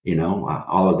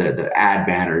 all of the ad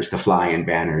banners, the fly-in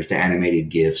banners, the animated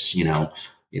GIFs,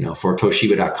 for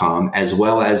Toshiba.com, as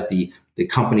well as the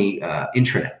company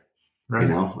intranet. Right.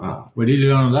 Where did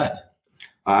you learn that?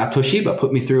 Toshiba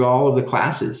put me through all of the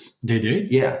classes. They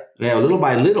did? Yeah. Little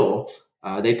by little,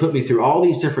 they put me through all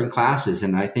these different classes.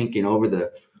 And I think, over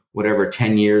the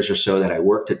 10 years or so that I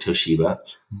worked at Toshiba,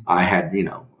 I had,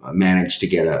 managed to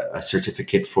get a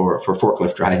certificate for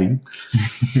forklift driving.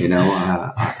 So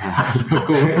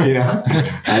cool.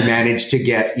 I managed to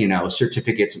get,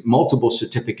 multiple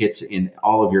certificates in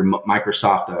all of your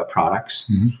Microsoft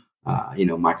products. Mm-hmm.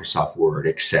 Microsoft Word,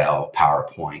 Excel,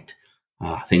 PowerPoint,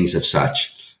 things of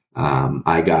such.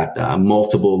 I got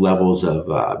multiple levels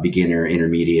of beginner,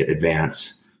 intermediate,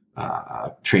 advanced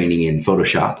training in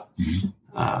Photoshop. Mm-hmm.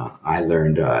 I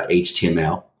learned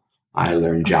HTML. I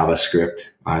learned JavaScript.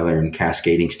 I learned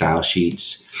cascading style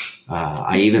sheets.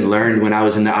 I even learned, when I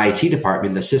was in the IT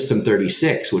department, the System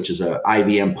 36, which is a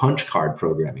IBM punch card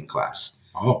programming class.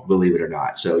 Oh, believe it or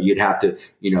not. So you'd have to,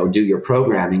 do your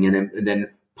programming and then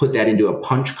put that into a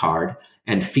punch card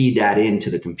and feed that into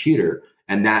the computer.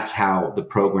 And that's how the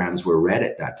programs were read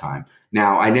at that time.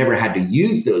 Now, I never had to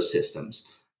use those systems,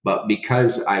 but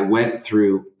because I went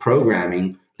through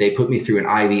programming, they put me through an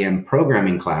IBM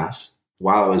programming class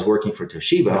while I was working for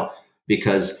Toshiba,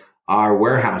 because our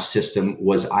warehouse system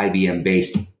was IBM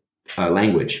based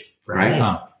language, right?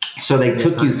 Huh. So they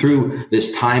took you through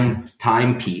this time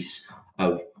piece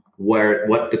of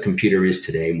what the computer is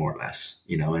today, more or less,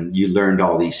 and you learned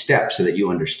all these steps so that you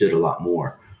understood a lot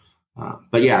more.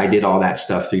 But yeah, I did all that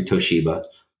stuff through Toshiba.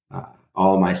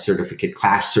 All of my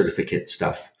class certificate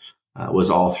stuff was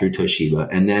all through Toshiba.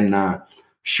 And then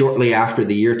shortly after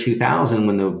the year 2000,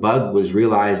 when the bug was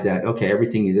realized that, okay,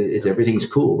 everything's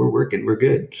cool, we're working, we're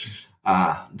good.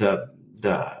 The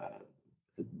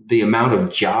amount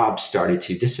of jobs started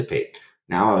to dissipate.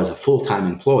 Now I was a full-time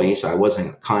employee, so I wasn't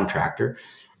a contractor.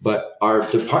 But our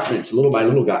departments, little by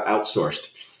little, got outsourced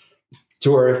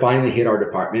to where it finally hit our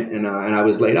department, and I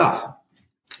was laid off.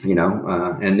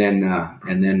 And then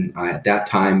at that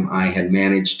time, I had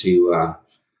managed to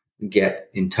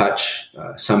get in touch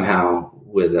somehow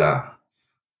with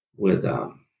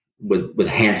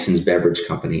Hanson's Beverage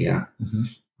Company, yeah. Mm-hmm.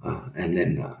 And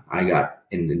then I got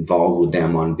involved with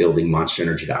them on building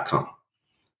MonsterEnergy.com.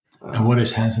 And what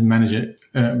is Hanson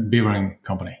Beverage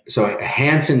Company? So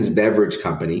Hanson's Beverage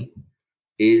Company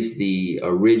is the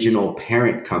original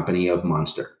parent company of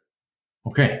Monster.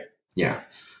 Okay. Yeah.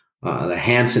 The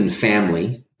Hanson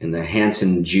family and the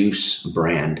Hanson Juice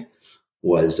brand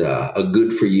was a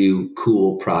good for you,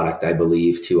 cool product, I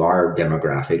believe, to our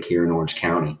demographic here in Orange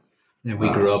County. And we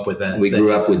grew up with that. We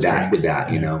grew up with that, drinks.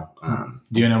 you know.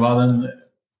 Do you know about them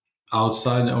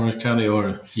outside Orange County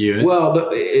or US? Well,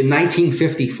 in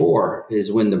 1954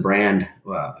 is when the brand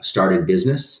started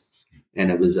business,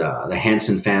 and it was the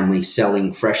Hansen family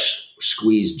selling fresh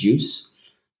squeezed juice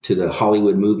to the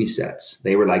Hollywood movie sets.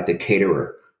 They were like the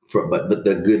caterer, but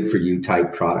the good for you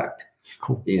type product.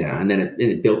 Cool. Yeah, and then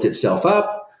it built itself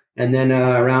up, and then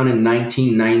around in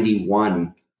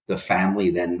 1991, the family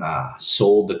then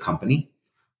sold the company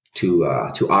to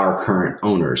our current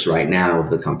owners right now of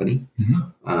the company.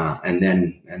 Mm-hmm. And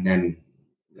then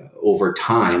over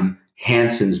time,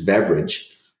 Hansen's Beverage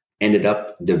ended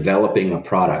up developing a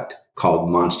product called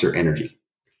Monster Energy.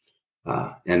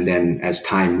 And then as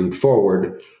time moved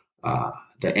forward,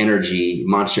 the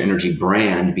Monster Energy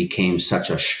brand became such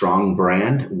a strong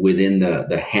brand within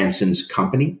the Hansen's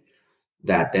company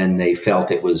that then they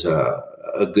felt it was a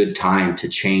good time to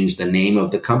change the name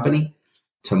of the company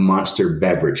to Monster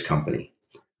Beverage Company.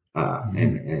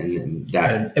 And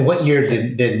that. And what year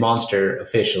did Monster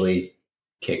officially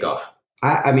kick off?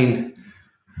 I mean,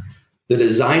 the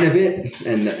design of it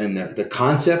and the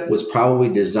concept was probably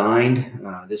designed.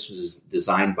 This was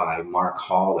designed by Mark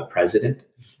Hall, the president.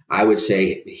 I would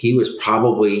say he was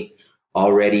probably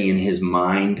already in his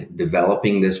mind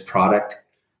developing this product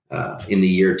in the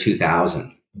year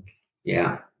 2000.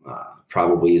 Yeah,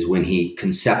 probably is when he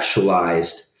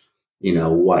conceptualized, you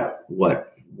know, what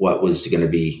was going to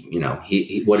be, you know,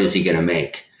 what is he going to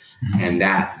make? Mm-hmm. And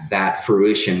that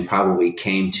fruition probably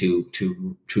came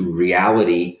to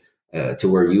reality to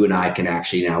where you and I can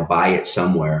actually now buy it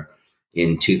somewhere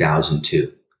in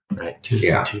 2002. Right.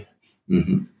 2002. Yeah.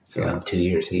 Mm-hmm. So 2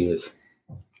 years he was.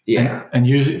 Yeah. And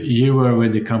you were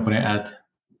with the company at?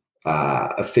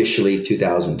 Officially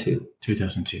 2002.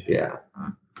 2002. Yeah.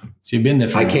 So you've been there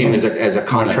for I came as a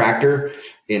contractor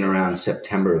in around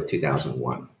September of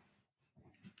 2001.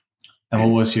 And what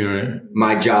was your...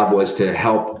 My job was to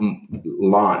help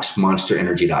launch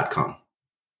monsterenergy.com.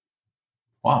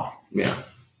 Wow. Yeah.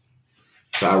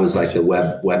 So I was like the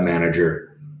web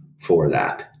manager for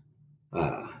that.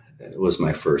 It was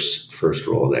my first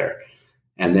role there.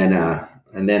 And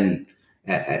then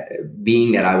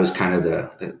being that I was kind of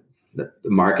the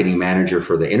marketing manager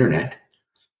for the internet,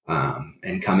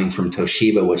 and coming from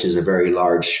Toshiba, which is a very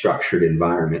large structured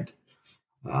environment,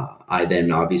 I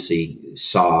then obviously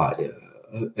saw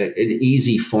an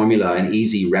easy formula, an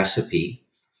easy recipe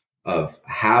of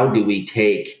how do we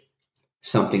take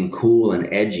something cool and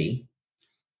edgy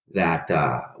that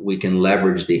we can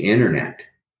leverage the internet,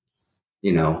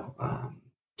 you know,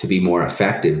 to be more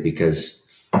effective. Because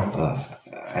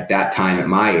at that time, at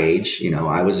my age, you know,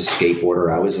 I was a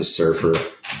skateboarder, I was a surfer,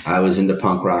 I was into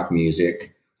punk rock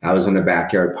music, I was in a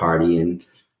backyard party, and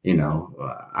you know,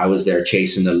 I was there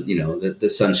chasing the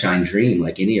sunshine dream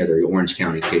like any other Orange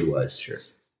County kid was. Sure.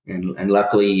 And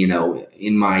luckily, you know,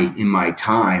 in my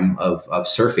time of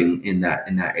surfing in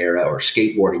that era, or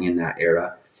skateboarding in that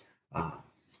era,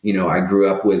 you know, I grew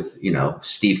up with, you know,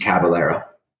 Steve Caballero.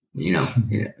 You know,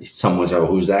 someone was, oh,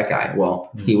 who's that guy? Well,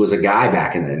 he was a guy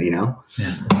back in then, you know.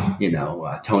 Yeah. You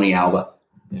know, Tony Alba.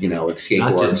 You know, with skateboards.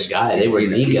 Not just a guy; they were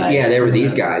the guys. Yeah, they were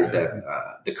these guys.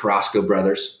 The Carrasco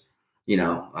brothers. You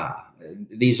know,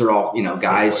 these are all, you know,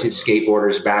 guys,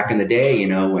 skateboarders back in the day. You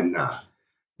know, when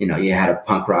you know, you had a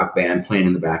punk rock band playing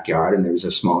in the backyard, and there was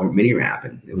a smaller mini ramp,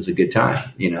 and it was a good time.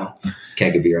 You know,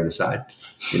 keg of beer on the side.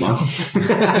 You know,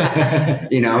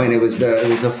 you know, and it was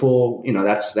a full. You know,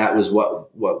 that was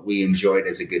what we enjoyed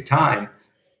as a good time,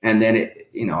 and then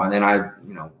I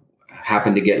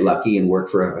happened to get lucky and work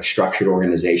for a structured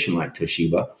organization like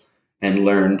Toshiba, and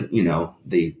learned, you know,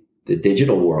 the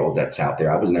digital world that's out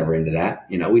there. I was never into that.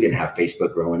 You know, we didn't have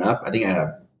Facebook growing up. I think I had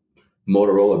a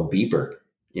Motorola beeper,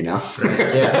 you know? Right.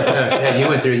 Yeah. You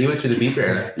went through the beeper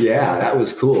era. Yeah, that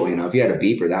was cool. You know, if you had a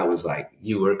beeper, that was like,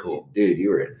 you were cool. Dude, you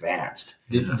were advanced.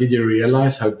 Did you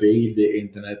realize how big the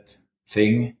internet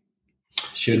thing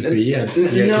should be?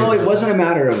 No, it wasn't a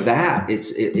matter of that.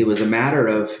 It was a matter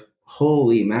of,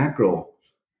 holy mackerel.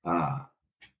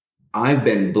 I've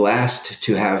been blessed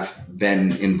to have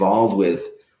been involved with,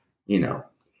 you know,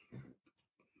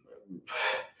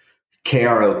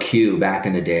 KROQ back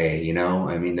in the day, you know,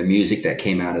 I mean, the music that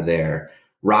came out of there,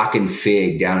 Rockin'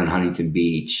 Fig down in Huntington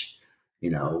Beach, you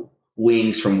know,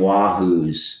 Wings from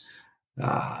Wahoo's,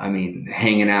 I mean,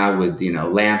 hanging out with, you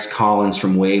know, Lance Collins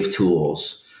from Wave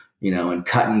Tools, you know, and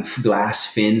cutting glass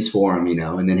fins for him, you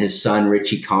know, and then his son,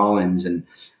 Richie Collins, and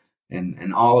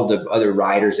all of the other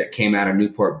writers that came out of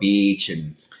Newport Beach.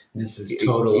 And this is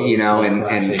total, you know,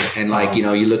 and like, you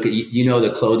know, you look at, you know,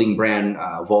 the clothing brand,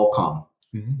 Volcom.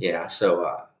 Mm-hmm. Yeah.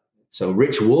 So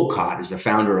Rich Woolcott is the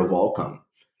founder of Volcom.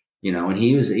 and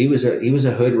he was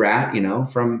a hood rat,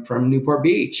 from Newport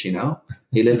Beach,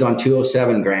 he lived on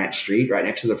 207 Grant Street, right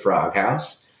next to the Frog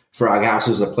House. Frog House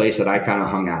was a place that I kind of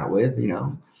hung out with,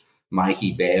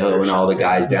 Mikey Bejo and all the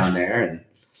guys down there. And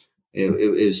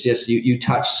it was just, you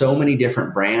touch so many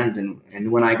different brands.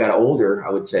 And when I got older,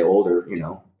 I would say older,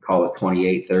 call it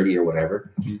 28, 30 or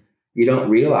whatever, you don't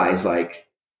realize, like,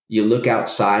 you look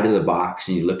outside of the box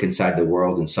and you look inside the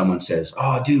world and someone says,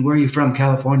 "Oh, dude, where are you from?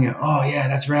 California." "Oh yeah,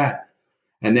 that's right."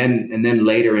 And then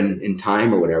later in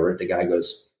time or whatever, the guy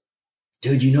goes,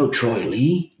 "Dude, you know Troy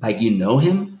Lee? Like, you know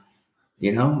him,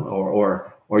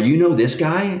 or you know this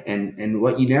guy?" And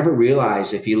what you never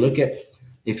realize, if you look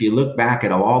back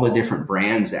at all the different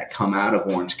brands that come out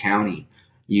of Orange County,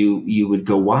 you would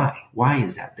go, why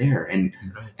is that there?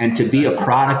 And to be a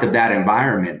product of that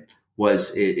environment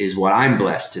is what I'm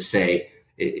blessed to say.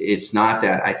 It's not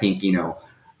that I think,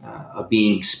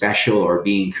 being special or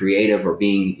being creative or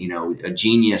being, a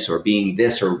genius or being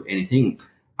this or anything.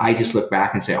 I just look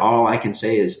back and say, all I can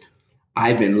say is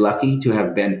I've been lucky to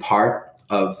have been part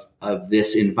of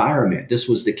this environment. This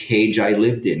was the cage I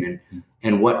lived in.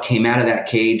 And what came out of that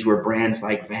cage were brands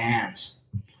like Vans,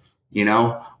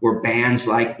 were bands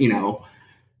like,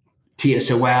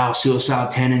 TSOL,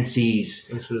 Suicidal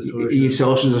Tendencies,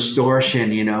 Social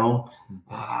Distortion, you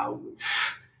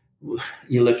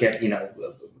look at,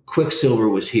 Quicksilver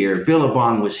was here,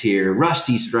 Billabong was here,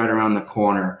 Rusty's right around the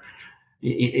corner.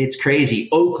 It's crazy.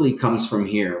 Oakley comes from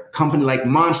here. Company like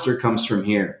Monster comes from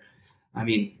here. I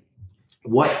mean,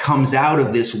 what comes out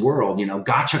of this world,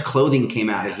 Gotcha Clothing came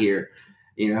out of here.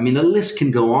 The list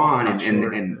can go on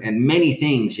and many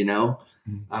things,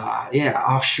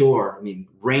 offshore. I mean,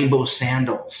 Rainbow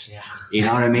Sandals, you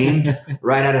know what I mean?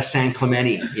 Right out of San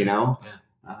Clemente,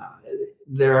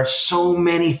 there are so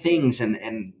many things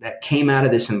and that came out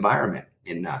of this environment.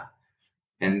 And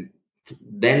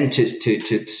then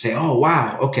to say, oh,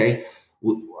 wow, okay,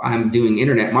 I'm doing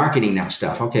internet marketing now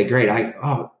stuff. Okay, great.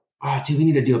 Dude, we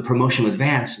need to do a promotion with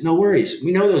Vans. No worries.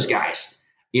 We know those guys.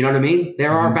 You know what I mean?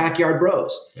 They're our backyard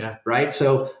bros. Yeah. Right.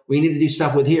 So we need to do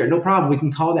stuff with here. No problem. We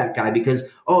can call that guy because,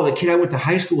 the kid I went to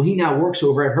high school, he now works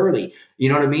over at Hurley. You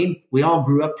know what I mean? We all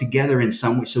grew up together in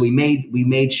some way. So we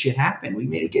made shit happen. We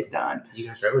made it get done. You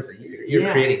guys are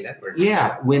you're creating networks.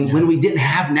 Yeah. When we didn't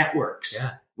have networks,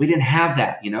 we didn't have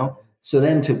that, So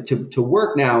then to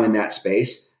work now in that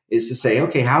space is to say,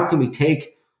 okay, how can we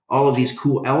take all of these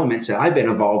cool elements that I've been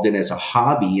involved in as a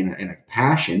hobby and a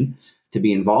passion to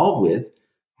be involved with?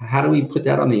 How do we put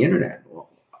that on the internet? Well,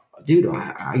 dude,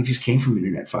 I just came from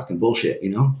internet fucking bullshit,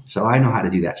 so I know how to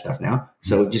do that stuff now.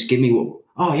 So just give me,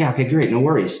 okay, great. No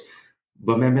worries.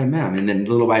 But and then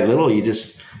little by little, you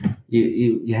just,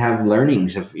 you have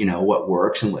learnings of, what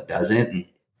works and what doesn't. And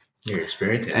your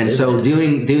experience. And so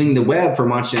doing the web for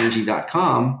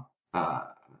monsterenergy.com,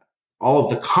 all of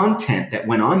the content that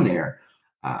went on there,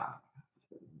 I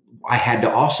had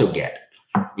to also get.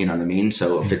 You know what I mean?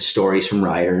 So if it's stories from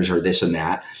writers or this and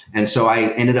that. And so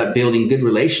I ended up building good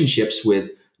relationships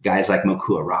with guys like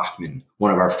Mokua Rothman,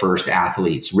 one of our first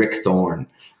athletes, Rick Thorne,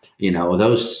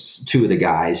 those two of the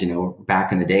guys,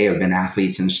 back in the day have been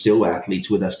athletes and still athletes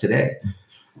with us today.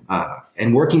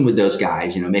 And working with those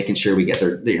guys, making sure we get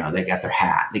their, they got their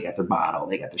hat, they got their bottle,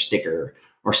 they got their sticker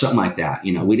or something like that.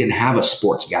 We didn't have a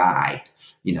sports guy,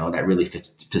 that really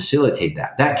facilitated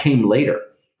that. That came later,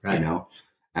 right.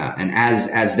 And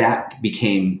as that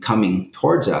became coming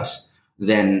towards us,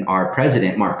 then our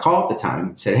president, Mark Hall at the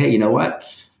time, said, hey, you know what?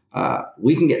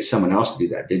 We can get someone else to do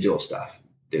that digital stuff,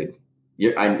 dude.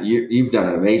 You've done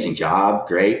an amazing job.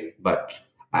 Great. But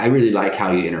I really like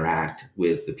how you interact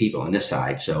with the people on this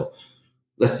side. So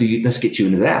let's get you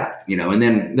into that, and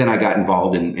then I got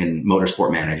involved in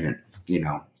motorsport management,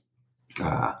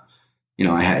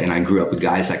 I grew up with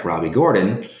guys like Robbie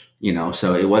Gordon,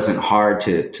 so it wasn't hard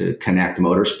to connect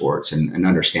motorsports and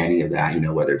understanding of that,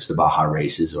 whether it's the Baja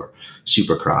races or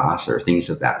Supercross or things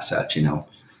of that such,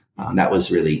 that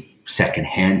was really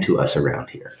secondhand to us around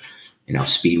here,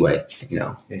 Speedway,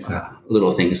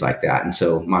 little things like that. And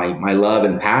so my love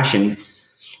and passion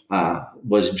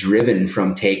was driven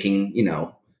from taking,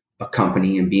 a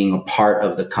company and being a part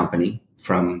of the company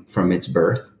from its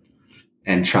birth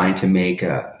and trying to make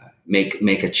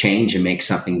a change and make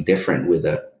something different with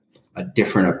a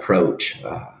different approach.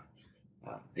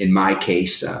 In my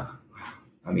case,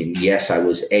 yes, I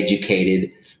was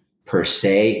educated per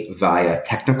se via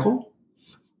technical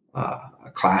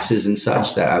classes and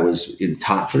such that I was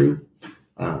taught through.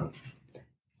 But,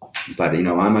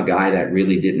 I'm a guy that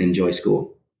really didn't enjoy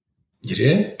school. You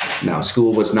did? No,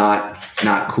 school was not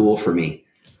cool for me.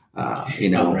 You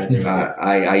know, Right there.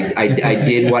 I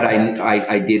did what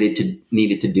I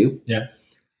needed to do. Yeah.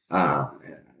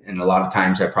 And a lot of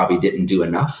times I probably didn't do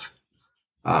enough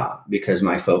because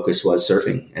my focus was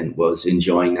surfing and was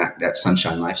enjoying that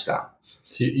sunshine lifestyle.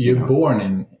 So you're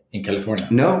born in California?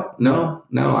 No.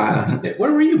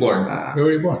 Where were you born? Where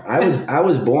were you born? I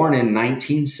was born in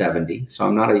 1970, so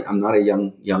I'm not a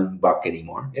young buck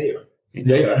anymore. Yeah, you are.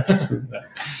 Yeah, you are.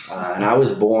 And I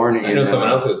was born in. I know someone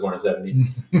else who was born in 70.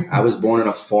 I was born in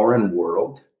a foreign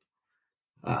world,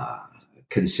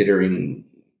 considering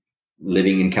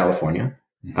living in California.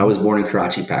 I was born in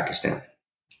Karachi, Pakistan.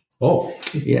 Oh,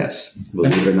 Yes,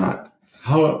 believe it or not.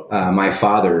 how? My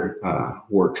father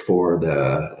worked for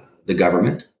the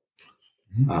government,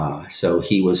 so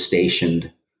he was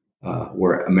stationed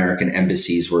where American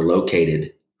embassies were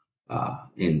located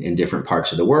in different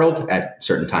parts of the world at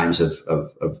certain times of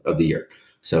the year.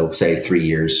 So, say 3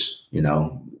 years, you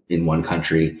know, in one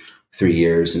country, 3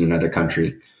 years in another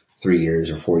country, 3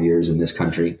 years or 4 years in this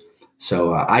country.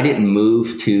 So I didn't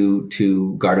move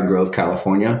to Garden Grove,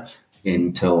 California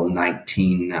until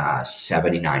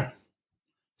 1979.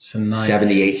 So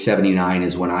 78, 79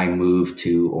 is when I moved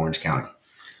to Orange County.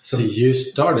 So you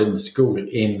started school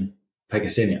in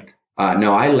Pakistani.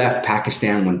 No, I left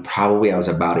Pakistan when probably I was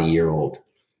about a year old.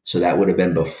 So that would have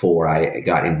been before I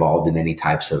got involved in any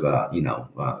types of,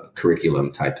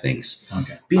 curriculum type things.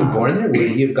 Okay. Being born there,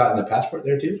 would you have gotten a passport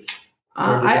there too?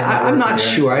 I'm not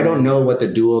sure. I don't know what the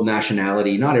dual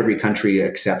nationality. Not every country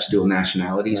accepts dual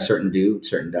nationality. Right. Certain do,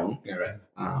 certain don't. Yeah, right.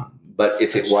 But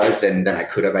if it was, then I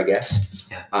could have, I guess.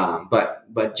 Yeah.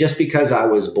 But just because I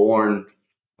was born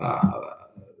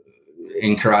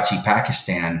in Karachi,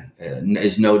 Pakistan,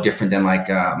 is no different than like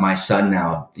my son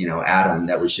now, you know, Adam,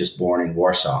 that was just born in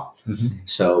Warsaw. Mm-hmm.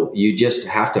 So you just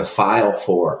have to file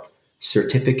for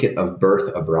certificate of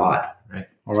birth abroad. Right.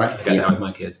 All right. I got that with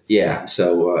my kids. Yeah,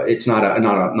 so it's not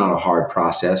a hard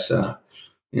process.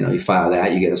 You file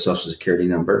that, you get a social security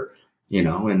number,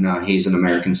 and he's an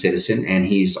American citizen, and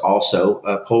he's also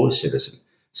a Polish citizen.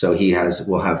 So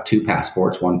will have two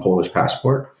passports, one Polish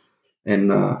passport and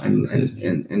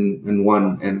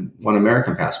one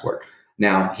American passport.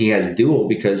 Now he has dual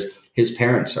because his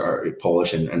parents are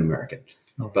Polish and American.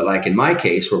 Okay. But like in my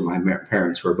case, where my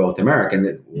parents were both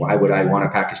American, why would I want a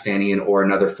Pakistani or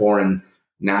another foreign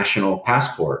national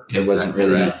passport? It wasn't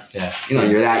really,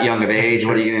 you're that young of age.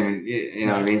 What are you going to, you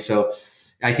know what I mean? So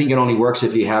I think it only works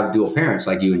if you have dual parents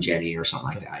like you and Jenny or something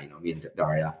like that, me and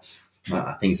Daria,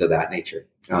 things of that nature.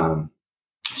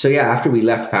 So yeah, after we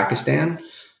left Pakistan,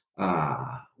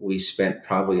 we spent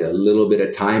probably a little bit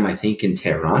of time, I think, in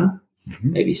Tehran.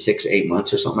 Mm-hmm. Maybe 6-8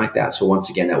 months or something like that. So once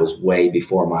again, that was way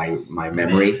before my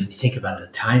memory. Man, you think about the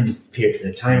time period,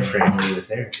 the time frame when he was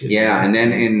there too. Yeah, and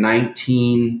then in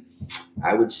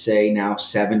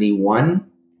 71.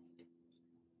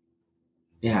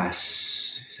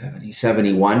 Yes,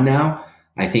 71 now.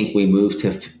 I think we moved to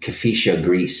Kafisha,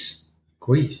 Greece.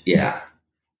 Greece. Yeah,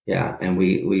 and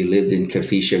we lived in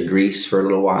Kafisha, Greece for a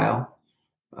little while.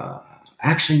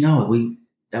 Actually, no,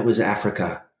 that was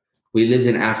Africa. We lived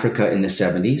in Africa in the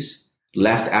 70s,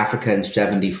 left Africa in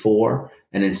 74,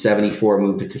 and in 74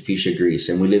 moved to Kafisha, Greece.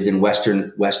 And we lived in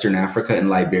Western Africa in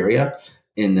Liberia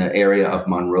in the area of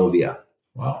Monrovia.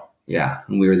 Wow. Yeah.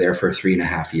 And we were there for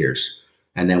 3.5 years.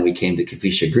 And then we came to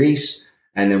Kafisha, Greece.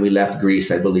 And then we left Greece,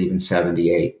 I believe, in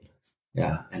 78.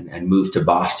 Yeah. And moved to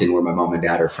Boston, where my mom and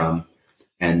dad are from.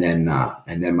 And then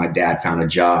my dad found a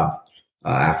job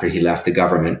after he left the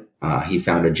government. He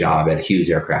found a job at Hughes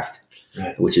Aircraft.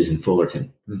 Right. Which is in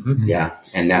Fullerton. Mm-hmm. Yeah.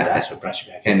 And that's what brought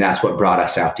you back. And that's what brought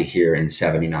us out to here in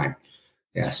 79.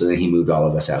 Yeah. So then he moved all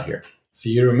of us out here. So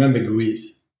you remember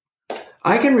Greece?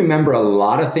 I can remember a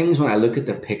lot of things when I look at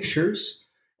the pictures,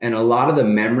 and a lot of the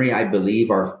memory, I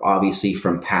believe, are obviously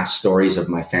from past stories of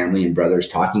my family and brothers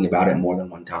talking about it more than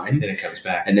one time. Then it comes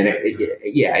back. And then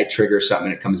it triggers something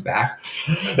and it comes back.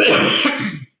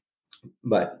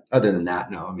 But other than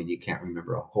that, no, I mean, you can't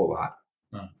remember a whole lot.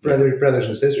 Oh. Brothers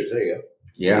and sisters. There you go.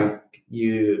 Yeah.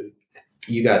 You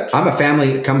got. I'm a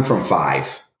family, come from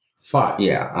 5. 5.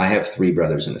 Yeah. I have 3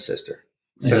 brothers and a sister.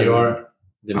 So you are?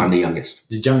 I'm the youngest.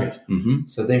 The youngest. Mm-hmm.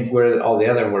 So think where all the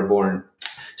other were born.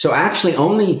 So actually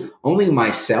only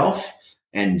myself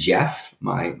and Jeff,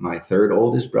 my third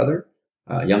oldest brother,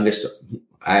 youngest.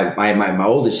 My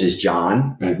oldest is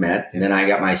John, we've met. And then I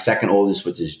got my second oldest,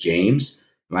 which is James.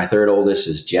 My third oldest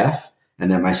is Jeff.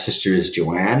 And then my sister is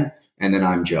Joanne. And then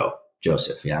I'm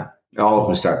Joseph. Yeah. All of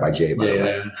them start by J, by the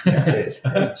way. Yeah.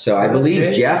 So I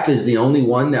believe Jeff is the only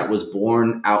one that was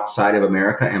born outside of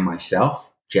America, and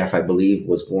myself. Jeff, I believe,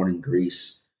 was born in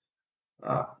Greece.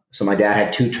 So my dad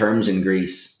had 2 terms in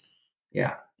Greece.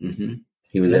 Yeah. Mm-hmm.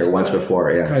 He was That's there once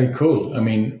before. Yeah. Kind of cool. I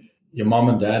mean, your mom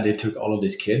and dad, they took all of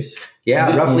these kids. Yeah,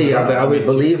 They just roughly. moved around. I would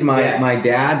believe my Yeah. my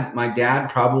dad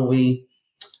probably,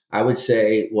 I would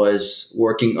say, was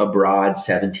working abroad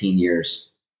 17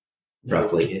 years,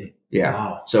 roughly. No kidding. Yeah.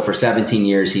 Wow. So for 17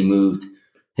 years, he moved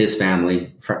his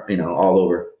family, all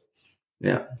over.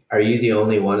 Yeah. Are you the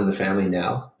only one in the family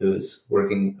now who's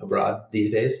working abroad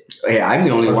these days? Hey, I'm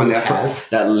the only Or one who that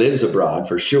has? lives abroad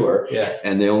for sure, Yeah.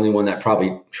 and the only one that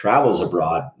probably travels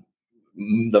abroad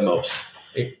the most.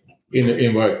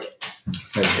 In work.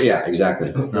 Yeah,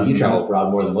 exactly. Well, you travel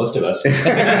abroad more than most of us.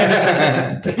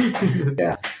 Yeah.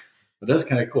 But that's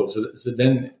kind of cool. So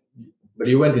then, but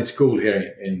you went in school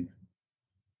here in.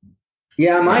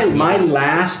 Yeah, my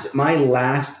last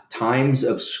times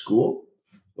of school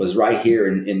was right here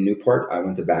in Newport. I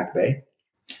went to Back Bay.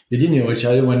 Did you know each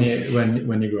other when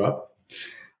you grew up?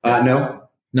 No.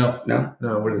 No. No,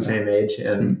 we're the same age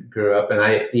and grew up, and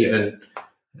I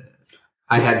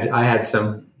had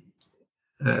some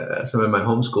in my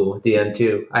homeschool at the end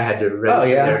too. I had to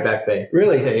register there at Back Bay.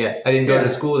 Really? So, yeah, I didn't go to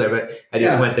school there, but I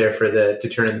just went there to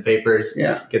turn in the papers,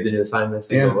 get the new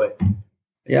assignments, and go away.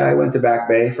 Yeah, I went to Back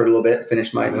Bay for a little bit,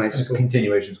 finished my It's school.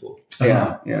 continuation school.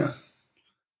 Yeah.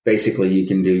 Basically, you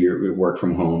can do your work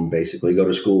from home. Basically, go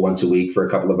to school once a week for a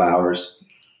couple of hours.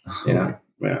 Yeah,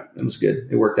 it was good.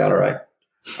 It worked out all right.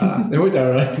 It worked out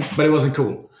all right, but it wasn't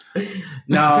cool.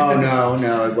 No,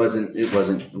 it wasn't. It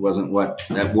wasn't what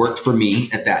that worked for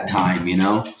me at that time.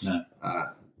 No.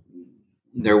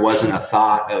 There wasn't a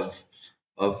thought of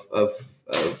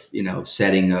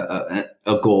setting a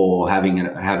goal,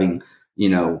 having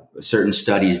certain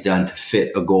studies done to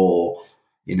fit a goal,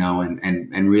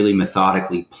 and really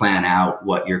methodically plan out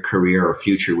what your career or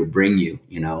future would bring you.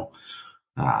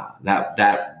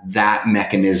 That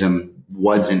mechanism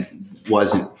wasn't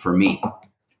for me.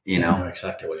 I know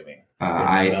exactly what you mean.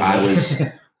 I was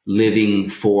living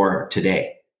for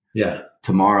today. Yeah.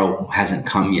 Tomorrow hasn't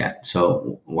come yet,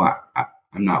 so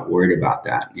I'm not worried about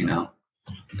that.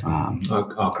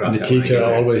 I'll cross The that teacher when I get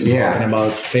there. always talking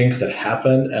about things that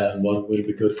happened and what will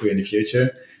be good for you in the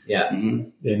future. Yeah. Mm-hmm.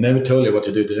 They never told you what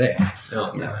to do today.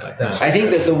 No, Yeah. that's I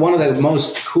think that one of the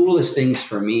most coolest things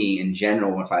for me in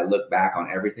general, if I look back on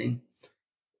everything,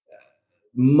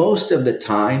 most of the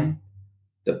time,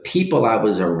 the people I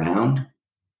was around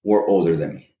were older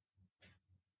than me.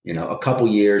 A couple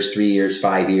years, 3 years,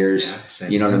 5 years.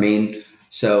 same. You know what I mean?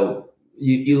 So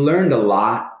you learned a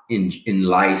lot in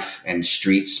life and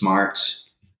street smarts,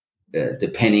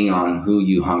 depending on who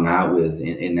you hung out with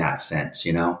in that sense.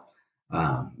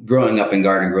 Growing up in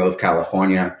Garden Grove,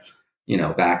 California,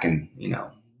 back in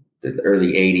the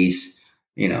early 80s,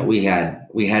 we had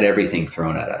everything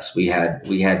thrown at us. We had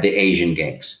the Asian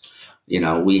gangs.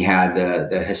 We had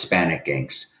the Hispanic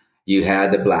gangs. You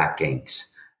had the black gangs.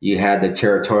 You had the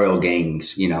territorial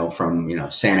gangs, from,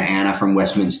 Santa Ana, from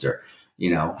Westminster,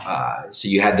 so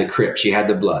you had the Crips, you had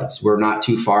the Bloods. We're not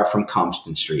too far from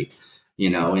Compton Street,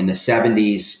 in the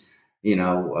 70s,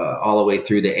 all the way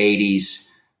through the 80s,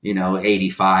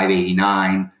 85,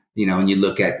 89, and you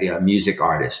look at music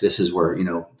artists. This is where,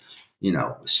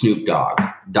 Snoop Dogg,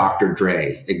 Dr.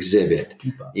 Dre, Exhibit,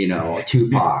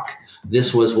 Tupac.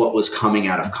 This was what was coming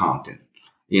out of Compton.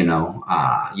 You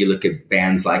look at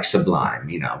bands like Sublime,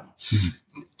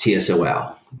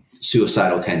 TSOL,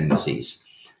 Suicidal Tendencies.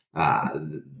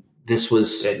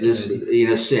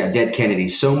 Dead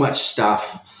Kennedys. So much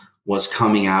stuff was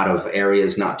coming out of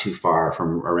areas not too far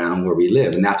from around where we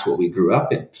live, and that's what we grew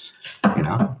up in.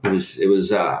 It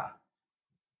was a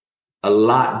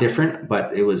lot different,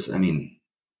 but it was.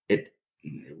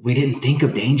 We didn't think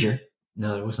of danger.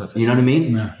 No, there was no such You know what I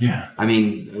mean? No, yeah.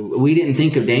 We didn't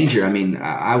think of danger.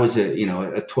 I was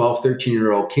a 12,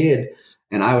 13-year-old kid,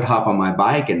 and I would hop on my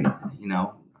bike and,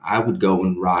 I would go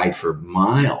and ride for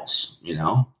miles,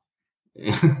 Yeah,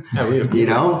 I'd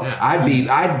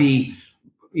be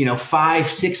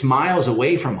 5-6 miles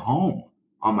away from home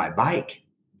on my bike.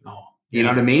 Oh, You know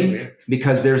what I mean? Yeah.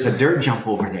 Because there's a dirt jump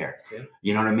over there. Yeah.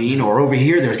 You know what I mean? Or over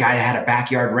here, there's a guy that had a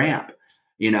backyard ramp,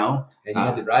 And you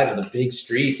had to ride on the big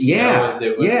streets. Yeah,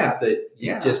 There was yeah.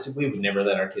 we would never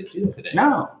let our kids do that today.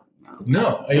 No.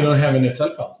 No, you don't have any cell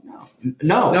phones.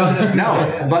 No.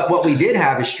 Yeah. But what we did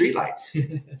have is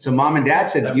streetlights. So mom and dad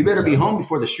said, you better be home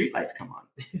before the streetlights come on.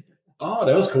 Oh,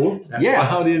 that was cool. Yeah.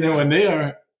 How do you know when they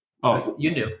are? Oh,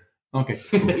 You knew. okay.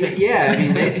 Yeah.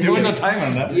 There was no time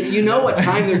on that. You know what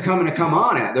time they're going to come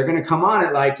on at. They're going to come on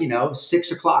at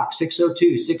 6 o'clock,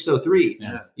 6:02, 6:03.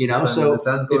 Yeah. So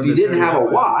if you didn't have a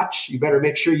watch, you better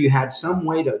make sure you had some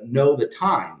way to know the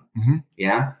time. Mm-hmm.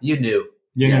 Yeah. You knew.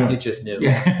 You Yeah. know. You just knew.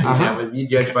 Yeah. Uh-huh. Yeah, you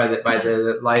judge by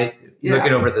the light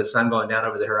looking over the sun going down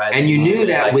over the horizon. And you knew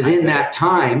that within that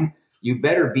time, you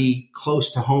better be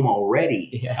close to home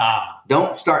already. Yeah.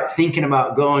 Don't start thinking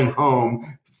about going home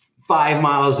 5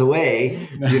 miles away,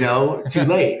 too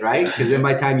late, right? Because then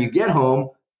by the time you get home,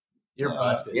 you're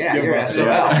busted. Yeah, you're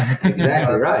SOL.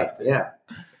 Exactly right. Yeah.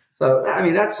 So, I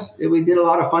mean, we did a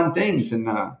lot of fun things, and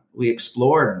we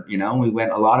explored, we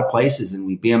went a lot of places, and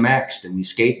we BMX'd and we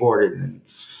skateboarded, and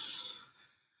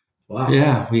wow.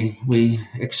 Yeah, we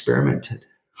experimented.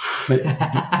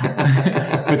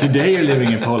 But today you're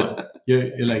living in Poland.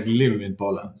 You like live in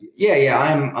Poland.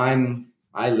 Yeah.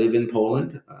 I live in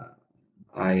Poland.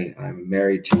 I'm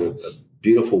married to a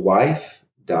beautiful wife,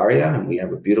 Daria, and we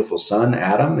have a beautiful son,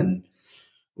 Adam, and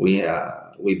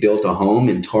we built a home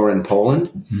in Torun,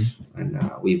 Poland, and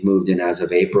we've moved in as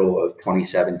of April of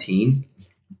 2017.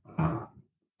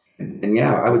 And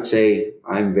yeah, I would say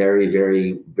I'm very,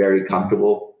 very, very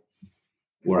comfortable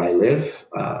where I live.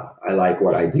 I like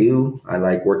what I do. I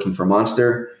like working for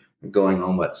Monster. I'm going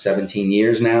home, 17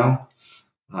 years now.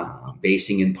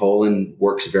 Basing in Poland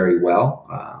works very well.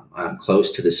 I'm close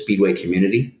to the Speedway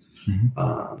community.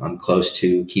 I'm close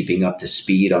to keeping up to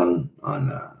speed on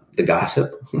the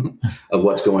gossip of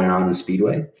what's going on in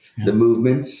Speedway, the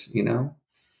movements,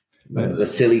 the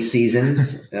silly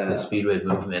seasons, the Speedway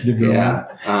movement. Yeah.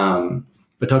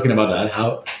 But talking about that,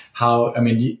 how I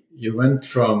mean, you went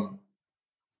from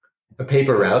a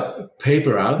paper route,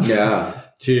 yeah,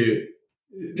 to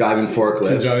driving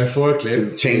forklifts,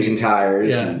 to changing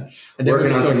tires, and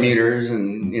working on commuters,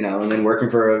 and and then working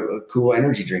for a cool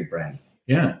energy drink brand.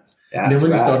 Yeah. And then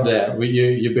when you started there,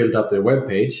 you built up the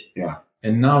webpage. Yeah.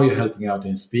 And now you're helping out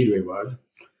in Speedway world.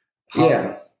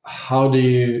 How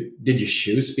did you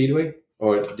choose Speedway,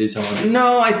 or did someone?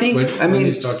 No, I think. Let's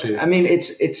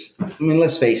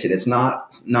face it. It's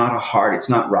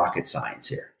not rocket science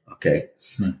here. Okay.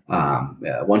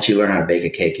 Once you learn how to bake a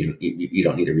cake, you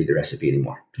don't need to read the recipe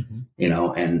anymore.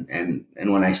 And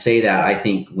when I say that, I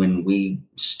think when we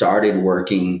started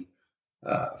working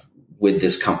with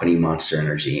this company, Monster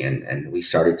Energy, and we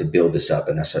started to build this up,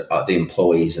 and the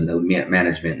employees and the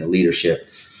management and the leadership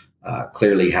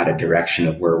clearly had a direction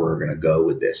of where we're going to go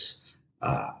with this.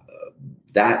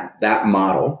 That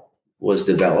model was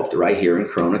developed right here in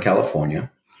Corona,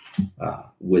 California,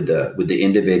 with the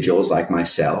individuals like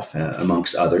myself,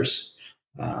 amongst others,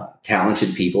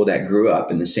 talented people that grew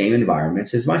up in the same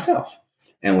environments as myself,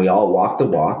 and we all walked the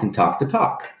walk and talked the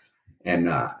talk. And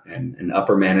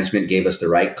upper management gave us the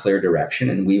right, clear direction,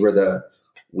 and we were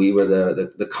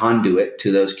the conduit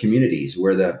to those communities.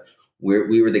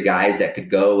 We were the guys that could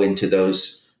go into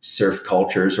those surf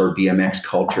cultures or BMX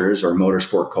cultures or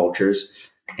motorsport cultures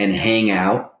and hang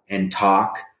out and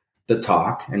talk the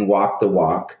talk and walk the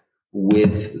walk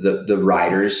with the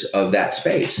riders of that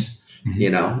space.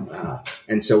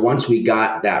 And so once we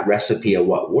got that recipe of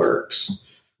what works,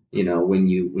 when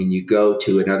you go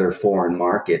to another foreign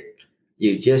market,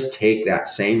 you just take that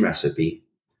same recipe,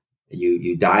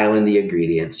 you dial in the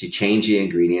ingredients, you change the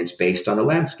ingredients based on the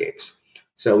landscapes.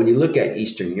 So when you look at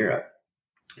Eastern Europe,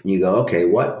 you go, okay,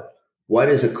 what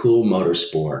is a cool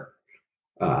motorsport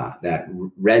that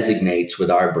resonates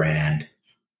with our brand,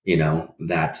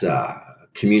 that's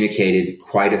communicated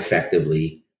quite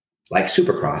effectively, like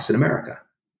Supercross in America,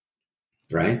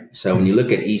 right? So when you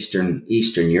look at Eastern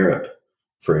Europe,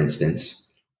 for instance,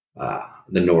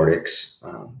 the Nordics,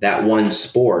 that one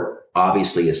sport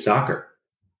obviously is soccer.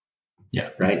 Yeah.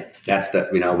 Right. That's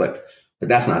but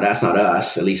that's not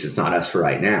us. At least it's not us for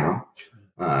right now.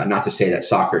 Not to say that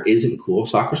soccer isn't cool.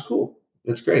 Soccer's cool.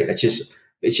 That's great. It's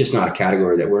just not a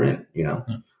category that we're in,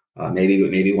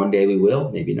 maybe one day we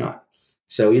will, maybe not.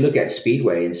 So you look at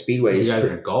Speedway, and Speedway is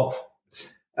golf.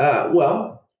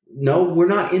 Well, no, we're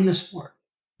not in the sport.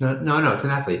 No, it's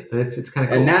an athlete, but it's kind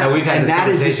of cool. And that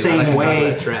is the same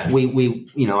way we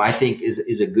I think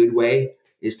is a good way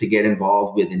is to get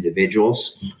involved with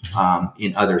individuals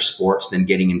in other sports than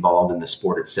getting involved in the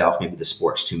sport itself. Maybe the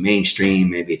sport's too mainstream.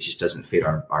 Maybe it just doesn't fit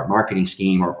our marketing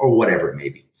scheme or whatever it may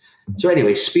be. So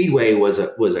anyway, Speedway was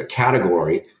a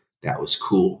category that was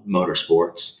cool,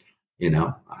 motorsports.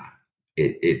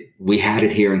 We had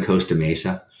it here in Costa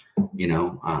Mesa.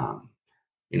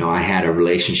 I had a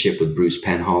relationship with Bruce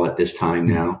Penhall at this time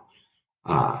now.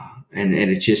 And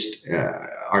it's just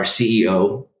our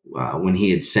CEO, when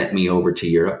he had sent me over to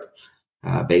Europe,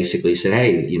 basically said,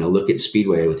 hey, look at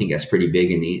Speedway. I think that's pretty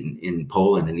big in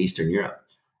Poland and Eastern Europe.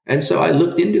 And so I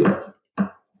looked into it.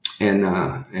 And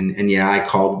I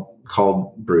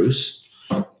called Bruce,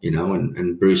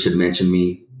 and Bruce had mentioned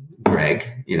me,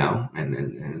 Greg,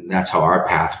 and that's how our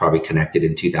paths probably connected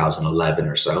in 2011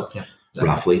 or so,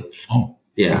 roughly. Oh.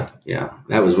 Yeah.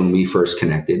 That was when we first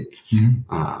connected.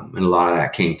 Mm-hmm. And a lot of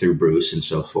that came through Bruce and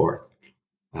so forth.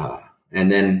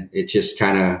 And then it just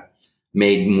kind of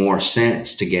made more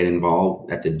sense to get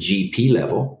involved at the GP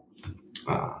level,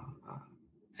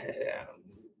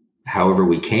 however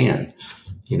we can,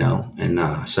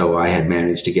 And so I had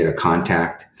managed to get a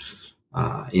contact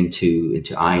into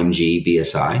IMG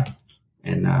BSI,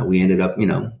 and we ended up,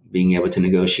 being able to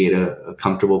negotiate a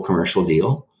comfortable commercial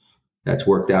deal. That's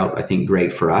worked out, I think,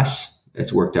 great for us.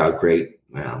 It's worked out great.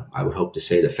 Well, I would hope to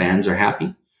say the fans are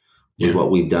happy with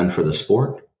what we've done for the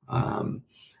sport.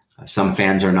 Some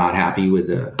fans are not happy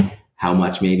with how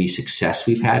much maybe success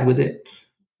we've had with it.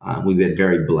 We've been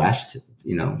very blessed,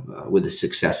 with the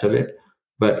success of it.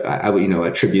 But I would,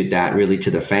 attribute that really to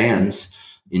the fans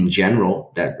in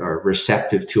general that are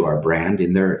receptive to our brand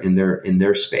in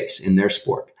their space, in their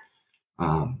sport.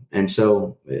 And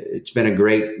so it's been a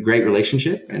great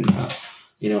relationship, and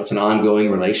it's an ongoing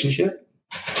relationship.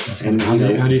 And how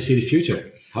do you see the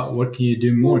future? What can you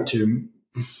do more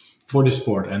for the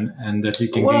sport and that you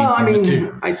can gain from it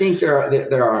too? I think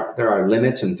there are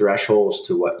limits and thresholds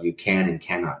to what you can and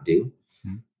cannot do.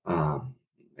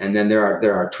 And then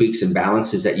there are tweaks and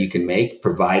balances that you can make,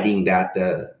 providing that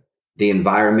the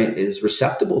environment is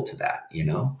receptible to that.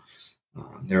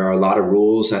 There are a lot of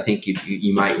rules I think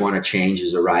you might want to change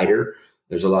as a rider.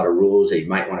 There's a lot of rules that you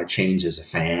might want to change as a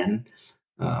fan.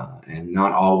 And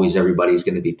not always everybody's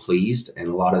going to be pleased. And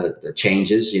a lot of the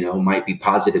changes, might be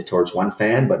positive towards one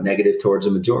fan, but negative towards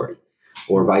a majority,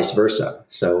 or vice versa.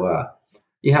 So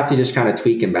you have to just kind of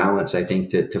tweak and balance, I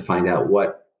think, to find out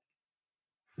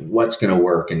what's going to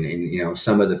work. And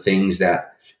some of the things that,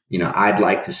 I'd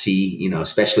like to see,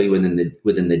 especially within the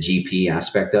GP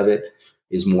aspect of it,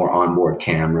 is more onboard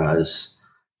cameras,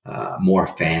 more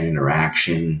fan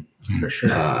interaction. For sure.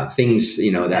 Things,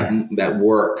 that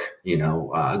work,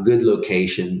 good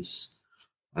locations,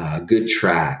 good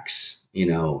tracks,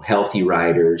 healthy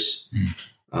riders,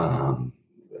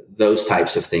 those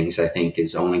types of things, I think,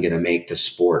 is only going to make the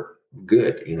sport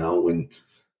good.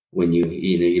 When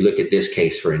you look at this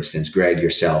case, for instance, Greg,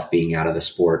 yourself being out of the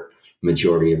sport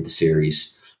majority of the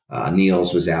series,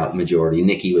 Niels was out majority,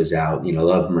 Nicky was out,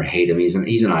 love him or hate him.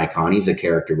 He's an icon. He's a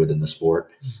character within the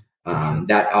sport.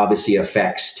 That obviously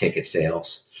affects ticket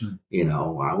sales.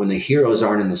 When the heroes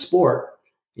aren't in the sport,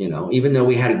 even though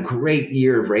we had a great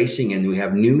year of racing and we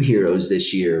have new heroes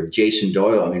this year, Jason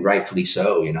Doyle, rightfully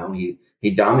so,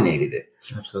 he dominated it.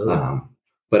 Absolutely.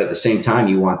 But at the same time,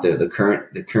 you want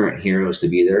the current heroes to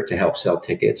be there to help sell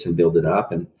tickets and build it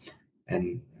up.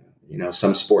 And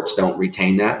some sports don't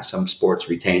retain that. Some sports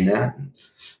retain that. And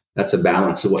that's a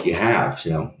balance of what you have.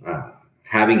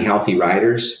 Having healthy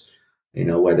riders,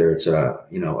 whether it's a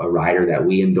rider that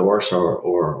we endorse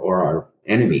or our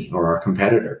enemy or our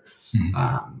competitor.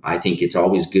 Mm-hmm. I think it's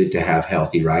always good to have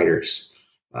healthy riders.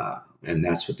 And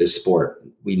that's what this sport,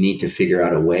 we need to figure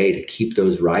out a way to keep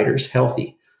those riders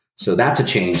healthy. So that's a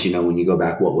change, when you go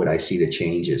back, what would I see the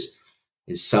changes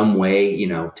is some way,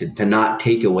 to not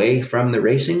take away from the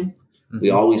racing. Mm-hmm.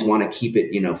 We always want to keep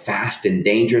it, fast and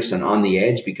dangerous and on the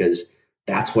edge, because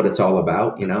that's what it's all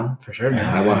about, For sure.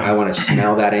 I want to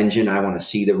smell that engine. I want to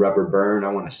see the rubber burn. I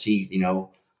want to see,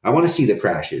 I want to see the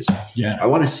crashes. Yeah. I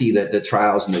want to see the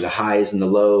trials and the highs and the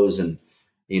lows and,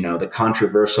 the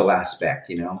controversial aspect,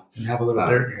 And have a little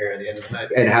dirt in here at the end of the night.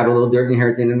 And have a little dirt in here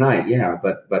at the end of the night. Yeah.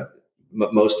 But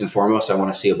most and foremost, I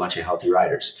want to see a bunch of healthy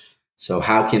riders. So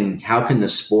how can the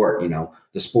sport,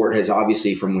 the sport has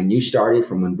obviously from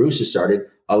when Bruce started,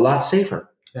 a lot safer.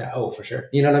 Yeah. Oh, for sure.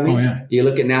 You know what I mean? Oh, yeah. You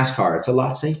look at NASCAR, it's a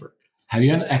lot safer. Have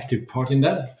you an active part in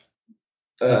that?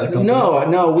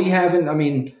 No, we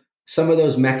haven't. Some of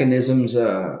those mechanisms,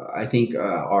 I think,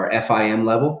 are FIM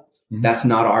level. Mm-hmm. That's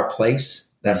not our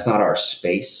place. That's not our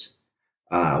space.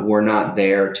 We're not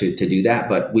there to do that,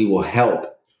 but we will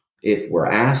help if we're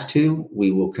asked to.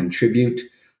 We will contribute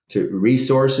to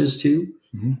resources to,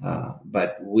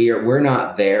 but we're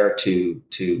not there to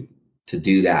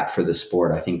do that for the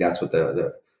sport. I think that's what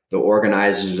the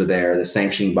organizers are there, the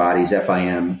sanctioning bodies,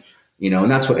 FIM,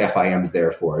 and that's what FIM is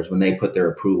there for, is when they put their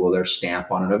approval, their stamp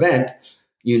on an event,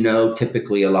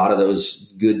 typically a lot of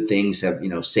those good things have,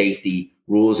 safety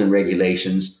rules and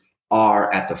regulations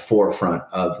are at the forefront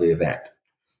of the event.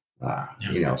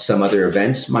 Some other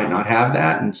events might not have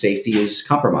that, and safety is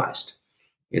compromised,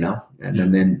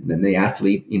 and then the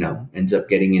athlete, ends up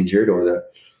getting injured, or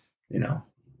I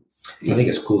think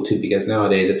it's cool too, because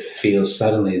nowadays it feels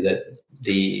suddenly that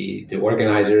the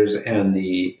organizers and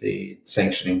the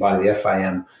sanctioning body, the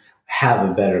FIM, have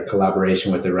a better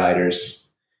collaboration with the riders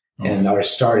and are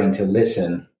starting to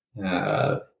listen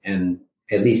and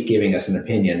at least giving us an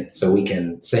opinion so we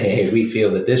can say, hey, we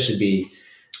feel that this should be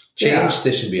changed,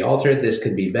 this should be altered, this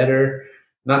could be better.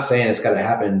 I'm not saying it's got to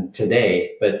happen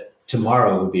today, but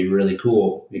tomorrow would be really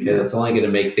cool because it's only going to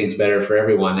make things better for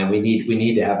everyone. And we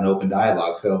need to have an open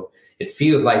dialogue. So it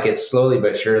feels like it's slowly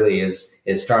but surely is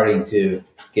starting to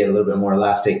get a little bit more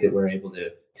elastic that we're able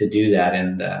to do that.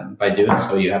 And by doing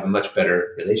so, you have a much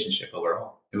better relationship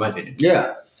overall, in my opinion.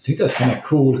 Yeah. I think that's kind of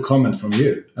cool comment from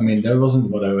you. I mean, that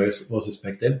wasn't what I was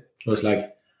expecting. It was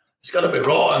like, it's got to be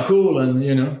raw and cool and,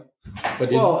 you know.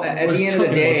 But at the end of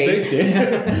the day,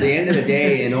 at the end of the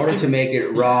day, in order to make it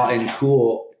raw and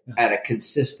cool at a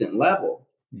consistent level,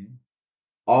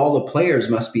 all the players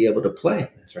must be able to play.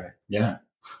 That's right. Yeah.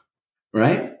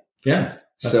 Right? Yeah.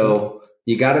 So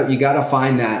you gotta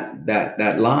find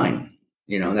that line,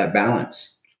 you know, that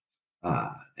balance.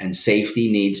 And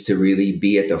safety needs to really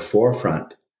be at the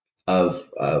forefront of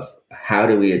how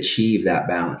do we achieve that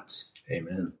balance.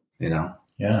 Amen. You know?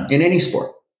 Yeah. In any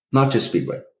sport, not just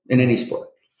speedway. In any sport,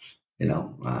 you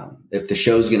know, if the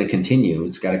show's going to continue,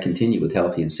 it's got to continue with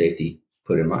healthy and safety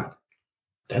put in mind.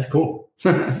 That's cool.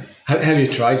 Have you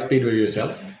tried speedway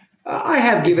yourself? I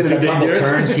have given it a couple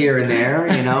turns here and there,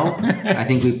 you know. I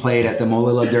think we played at the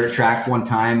Molilla dirt track one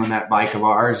time on that bike of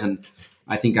ours. And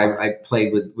I think I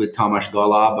played with Tomasz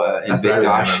Golob in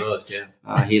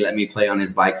Bydgoszcz. He let me play on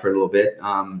his bike for a little bit.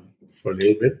 For a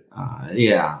little bit?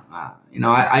 You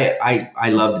know, I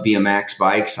love the BMX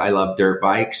bikes. I love dirt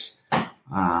bikes.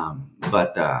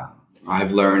 But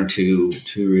I've learned to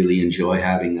really enjoy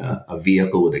having a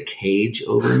vehicle with a cage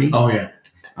over me. Oh, yeah.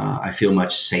 I feel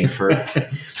much safer,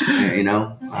 you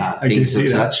know, things of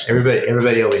such.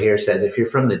 Everybody over here says if you're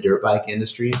from the dirt bike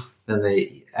industry, then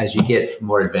as you get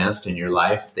more advanced in your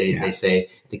life, they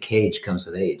say the cage comes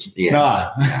with age. Yes.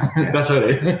 Yeah. That's what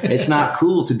it is. It's not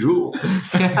cool to drool.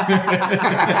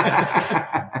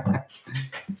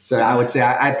 So I would say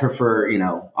I prefer, you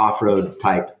know, off-road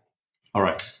type. All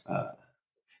right.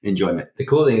 Enjoyment. The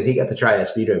cool thing is he got to try a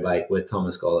speedway bike with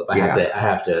Tomasz Golob. I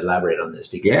have to elaborate on this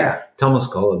because Tomasz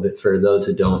Golob, for those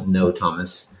who don't know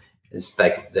Thomas, is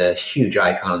like the huge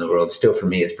icon in the world. Still, for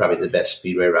me, is probably the best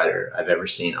speedway rider I've ever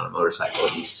seen on a motorcycle.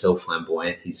 He's so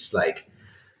flamboyant. He's like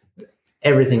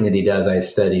everything that he does. I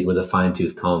studied with a fine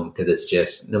tooth comb because it's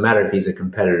just no matter if he's a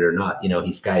competitor or not. You know,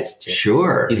 he's just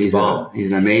he's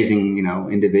an amazing, you know,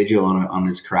 individual on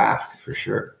his craft for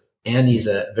sure. And he's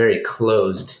a very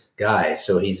closed guy,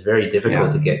 so he's very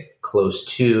difficult to get close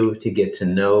to get to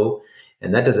know.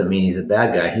 And that doesn't mean he's a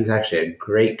bad guy. He's actually a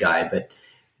great guy, but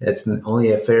it's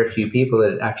only a fair few people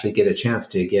that actually get a chance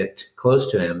to get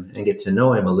close to him and get to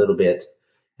know him a little bit.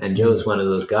 And Joe's one of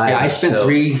those guys. Yeah, I spent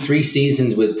three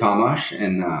seasons with Tomasz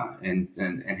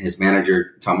and his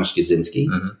manager Tomasz Gazinski,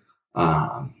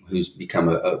 who's become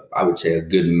I would say a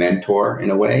good mentor in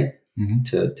a way.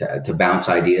 To bounce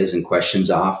ideas and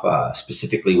questions off,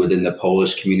 specifically within the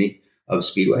Polish community of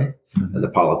Speedway, the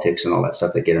politics and all that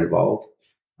stuff that get involved,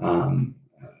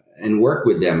 and work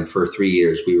with them for 3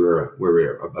 years. We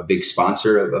were a big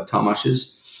sponsor of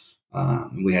Tomasz's.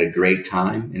 We had a great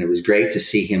time, and it was great to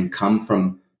see him come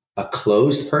from a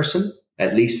closed person,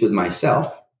 at least with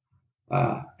myself,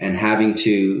 and having to,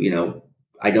 you know,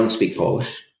 I don't speak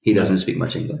Polish. He doesn't speak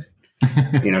much English.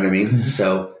 You know what I mean?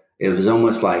 So it was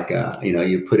almost like, you know,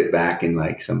 you put it back in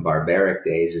like some barbaric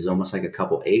days. It's almost like a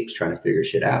couple apes trying to figure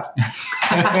shit out.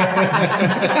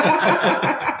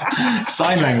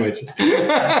 Sign language.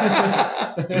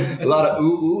 A lot of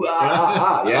ooh,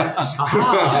 ah, yeah.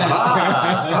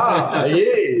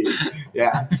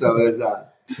 Yeah. So it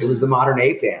was the modern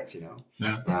ape dance, you know.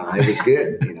 Yeah. It was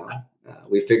good, you know.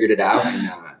 We figured it out,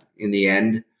 and in the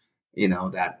end, you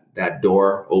know, that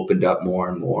door opened up more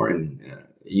and more, and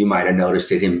you might have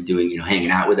noticed it, him doing, you know,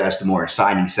 hanging out with us, the more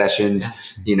signing sessions,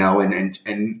 you know, and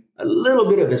a little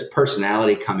bit of his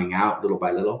personality coming out little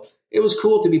by little. It was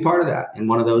cool to be part of that. And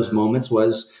one of those moments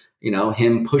was, you know,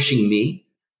 him pushing me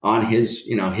on his,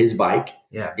 you know, his bike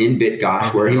in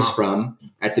Bydgoszcz, where he's from,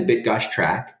 at the Bydgoszcz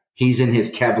track. He's in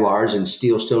his Kevlars and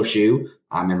steel shoe.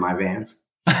 I'm in my Vans.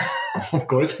 Of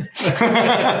course.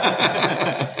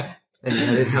 And you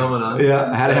had his helmet on.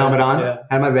 Yeah, I had a helmet on. Yeah.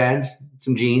 Had my Vans,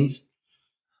 some jeans.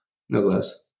 No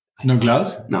gloves. No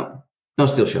gloves? No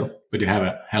steel shoe. But you have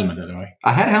a helmet anyway.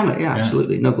 I had a helmet, yeah,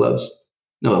 absolutely. No gloves,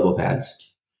 no elbow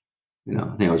pads. You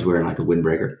know, I think I was wearing like a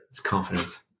windbreaker. It's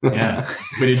confidence. Yeah,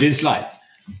 but it did slide.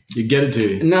 You get it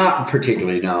to... Not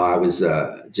particularly, no. I was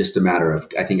just a matter of,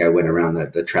 I think I went around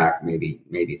the track maybe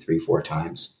 3-4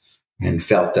 times and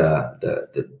felt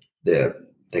the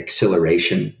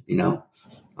acceleration, you know,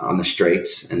 on the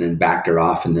straights, and then backed her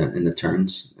off in the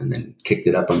turns, and then kicked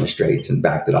it up on the straights and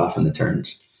backed it off in the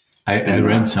turns. I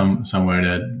read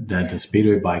somewhere that the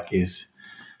speedway bike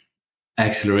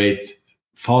accelerates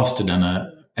faster than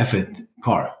a F1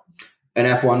 car. An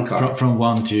F1 car. From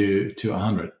 1 to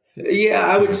 100. Yeah,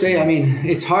 I would say, I mean,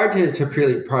 it's hard to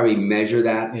really probably measure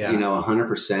that,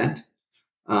 100%.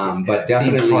 But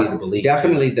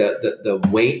definitely the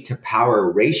weight to power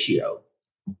ratio,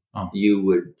 you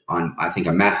would, on, I think,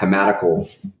 a mathematical,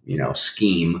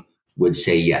 scheme would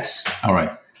say yes. All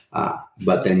right.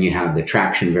 But then you have the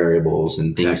traction variables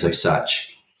and things of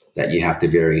such that you have to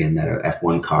vary in that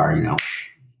F1 car,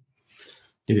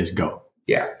 It is go.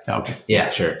 Yeah. Okay. Yeah,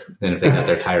 sure. And if they got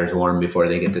their tires warm before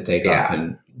they get to take off,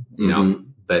 and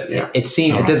but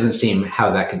it doesn't seem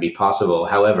how that could be possible.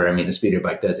 However, I mean, the speeder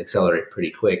bike does accelerate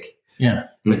pretty quick. Yeah.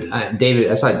 But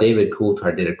I saw David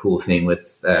Coulthard did a cool thing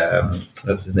with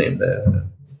what's his name, the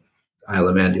Isle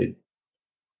of Man dude.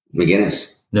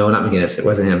 McGinnis. No, not McGinnis. It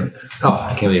wasn't him. Oh, I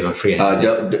can't believe I'm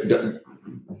forgetting.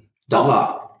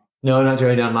 Dunlop. No, not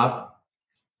Joey Dunlop.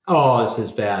 Oh, this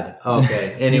is bad.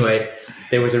 Okay. Anyway,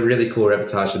 there was a really cool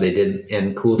reportage that they did,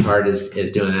 and Coulthard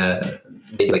is doing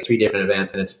like 3 different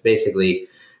events, and it's basically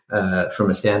from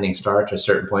a standing start to a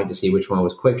certain point to see which one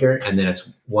was quicker, and then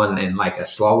it's one in like a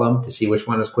slalom to see which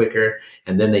one was quicker,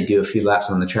 and then they do a few laps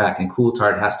on the track, and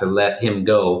Coulthard has to let him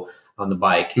go on the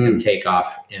bike and take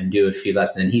off and do a few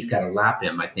laps, and he's got to lap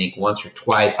him, I think, once or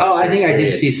twice. Oh, I think I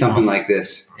did see something like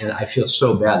this, and I feel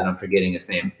so bad that I'm forgetting his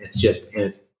name. It's just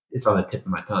it's on the tip of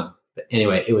my tongue. But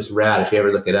anyway, it was rad. If you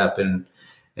ever look it up and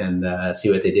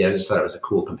see what they did, I just thought it was a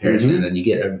cool comparison, and you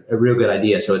get a real good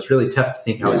idea. So it's really tough to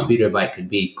think how a speedway bike could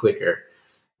be quicker.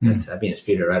 But being a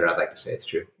speedway rider, I'd like to say it's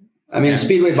true. I mean,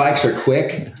 speedway bikes are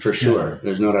quick for sure.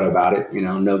 There's no doubt about it.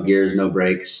 No gears, no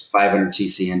brakes,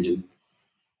 500cc engine,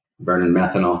 burning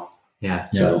methanol. Yeah.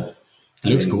 So it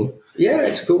looks cool. Yeah,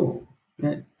 it's cool.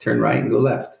 Yeah. Turn right and go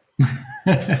left.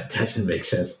 Doesn't make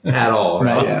sense at all,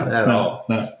 right? At all.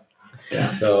 No.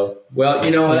 Yeah. So, well,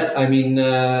 you know what? I mean,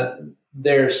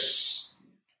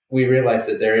 we realized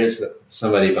that there is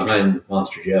somebody behind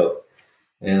Monster Joe,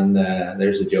 and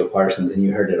there's a Joe Parsons, and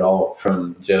you heard it all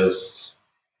from Joe's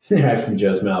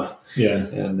mouth. Yeah.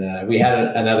 And we had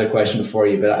another question for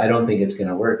you, but I don't think it's going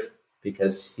to work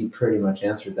because he pretty much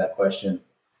answered that question.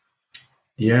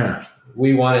 Yeah.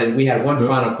 We had one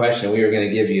final question. We were going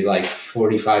to give you like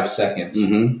 45 seconds.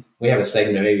 Mm-hmm. We have a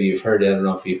segment, maybe you've heard it. I don't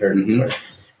know if you've heard it before,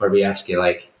 where we ask you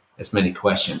like as many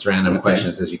questions, random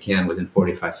questions as you can within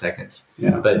 45 seconds.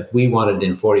 Yeah. But we wanted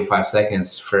in 45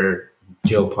 seconds for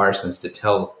Joe Parsons to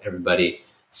tell everybody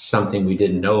something we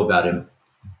didn't know about him.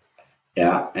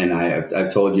 Yeah, and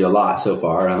I've told you a lot so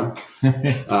far, huh?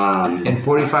 In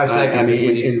 45 seconds. I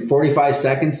mean, in 45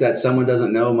 seconds that someone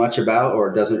doesn't know much about or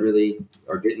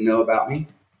didn't know about me.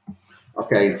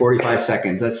 Okay, 45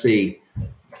 seconds. Let's see.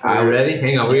 Are you ready?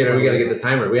 Hang on, we gotta get the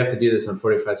timer. We have to do this in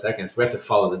 45 seconds. We have to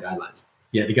follow the guidelines.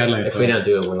 Yeah, the guidelines. If we don't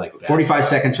do it, we're like bad. 45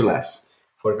 seconds or less.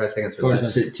 45 seconds or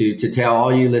less. To tell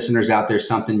all you listeners out there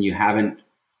something you haven't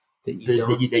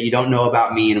that you don't know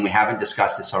about me, and we haven't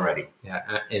discussed this already.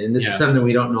 Yeah, and this is something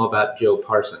we don't know about Joe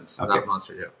Parsons, not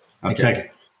Monster Joe. Okay.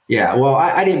 Exactly. Yeah, well,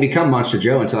 I didn't become Monster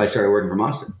Joe until I started working for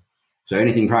Monster. So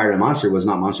anything prior to Monster was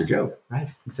not Monster Joe. Right,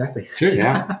 exactly. Sure.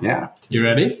 Yeah. You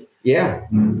ready? Yeah.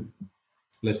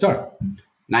 Let's start.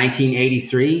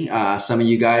 1983. Some of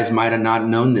you guys might have not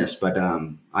known this, but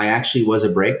I actually was a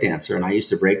breakdancer, and I used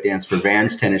to breakdance for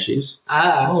Vans tennis shoes.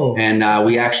 Oh. And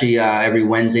we actually every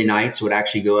Wednesday nights would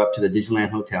actually go up to the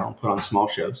Disneyland Hotel and put on small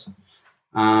shows.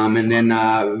 And then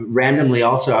randomly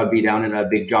also I'd be down at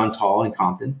Big John's Hall in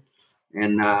Compton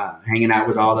and hanging out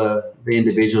with all the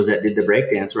individuals that did the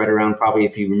breakdance right around probably,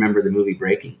 if you remember the movie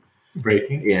Breaking.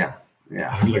 Breaking? Yeah.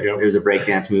 There's a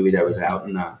breakdance movie that was out,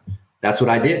 and that's what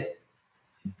I did.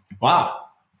 Wow.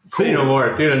 Cool. Say no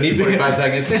more. Dude, I need 45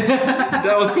 seconds.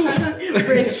 That was cool.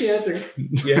 Great answer.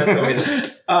 Yeah,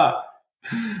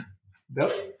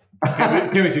 Nope.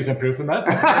 Can we see some proof on that?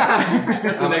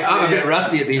 I'm a bit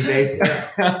rusty at these days.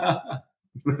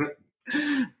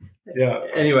 Yeah.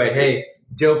 Anyway, hey,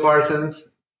 Joe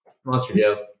Parsons, Monster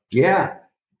Joe. Yeah.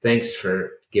 Thanks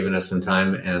for giving us some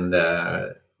time, and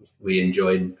we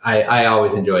enjoyed. I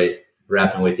always enjoy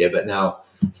rapping with you, but now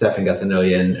Stefan got to know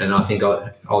you, and I think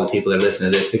all the people that are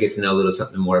listening to this, they get to know a little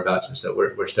something more about you. So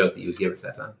we're stoked that you would give us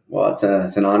that time. Well, it's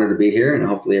an honor to be here, and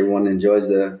hopefully everyone enjoys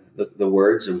the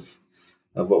words of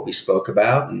what we spoke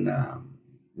about, and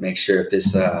make sure if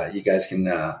this you guys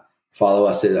can follow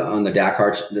us on the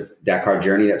Dakar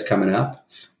journey that's coming up.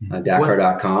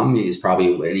 Dakar.com is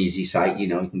probably an easy site you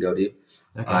can go to.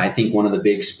 Okay. I think one of the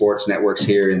big sports networks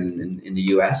here in the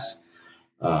U.S.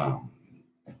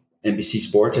 NBC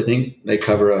Sports, I think they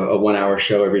cover a 1 hour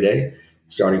show every day.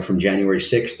 starting from January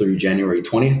 6th through January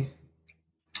 20th.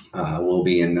 We'll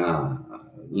be in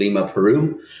Lima,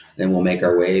 Peru. Then we'll make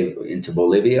our way into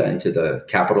Bolivia, into the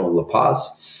capital La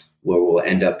Paz, where we'll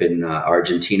end up in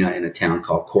Argentina in a town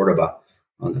called Cordoba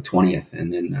on the 20th.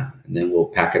 And then we'll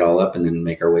pack it all up and then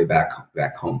make our way back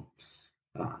home.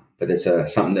 But it's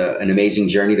an amazing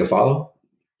journey to follow.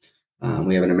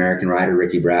 We have an American rider,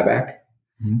 Ricky Brabec,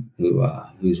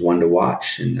 who's one to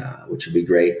watch, and which would be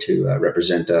great to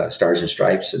represent Stars and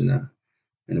Stripes in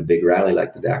a big rally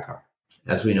like the Dakar.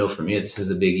 As we know from you, this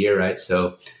is a big year, right?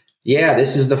 So, yeah,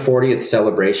 this is the 40th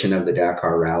celebration of the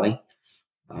Dakar Rally.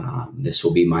 This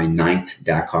will be my 9th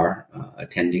Dakar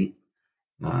attending.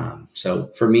 So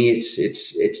for me,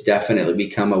 it's definitely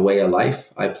become a way of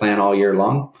life. I plan all year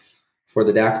long for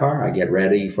the Dakar. I get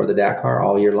ready for the Dakar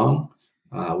all year long.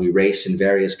 We race in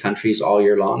various countries all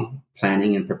year long,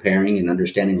 planning and preparing and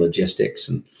understanding logistics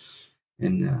and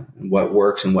what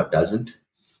works and what doesn't.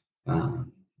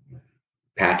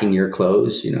 Packing your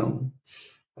clothes,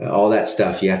 all that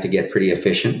stuff. You have to get pretty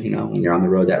efficient, when you're on the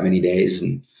road that many days,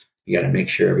 and you got to make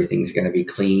sure everything's going to be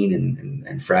clean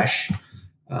and fresh.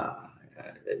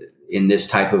 In this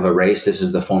type of a race, this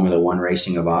is the Formula One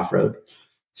racing of off-road.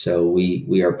 So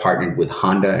we are partnered with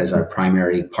Honda as our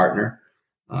primary partner.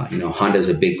 Honda is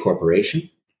a big corporation.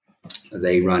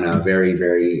 They run a very,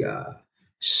 very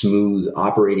smooth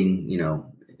operating,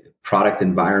 product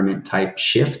environment type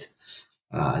shift.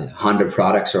 Honda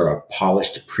products are a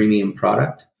polished premium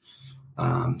product.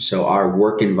 So our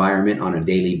work environment on a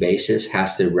daily basis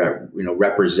has to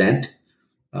represent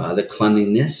the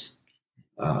cleanliness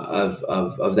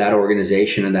of that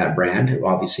organization and that brand.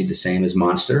 Obviously the same as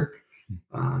Monster.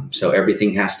 So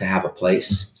everything has to have a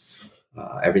place.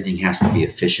 Everything has to be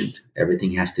efficient.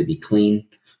 Everything has to be clean.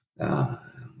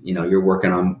 You're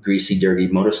working on greasy, dirty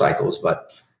motorcycles,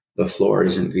 but the floor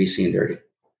isn't greasy and dirty.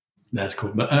 That's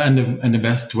cool. But and the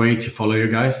best way to follow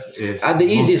you guys is the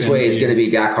easiest way is going to be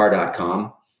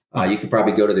Dakar.com. You could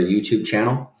probably go to the YouTube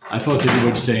channel. I thought you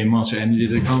would say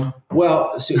MonsterEnergy.com.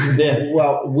 Well,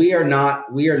 we are not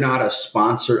a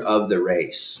sponsor of the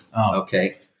race. Oh.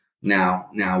 Okay. Now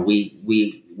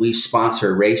we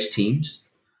sponsor race teams,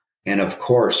 and of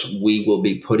course we will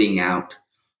be putting out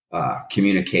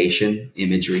communication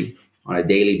imagery on a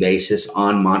daily basis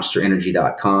on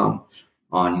MonsterEnergy.com,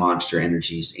 on Monster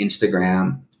Energy's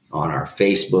Instagram, on our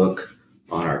Facebook,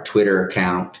 on our Twitter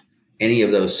account, any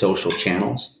of those social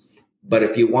channels. But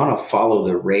if you want to follow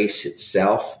the race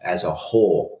itself as a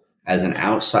whole, as an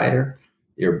outsider,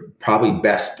 you're probably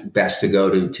best to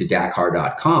go to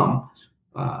Dakar.com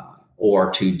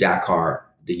or to Dakar,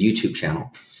 the YouTube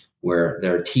channel, where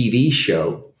their TV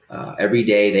show, every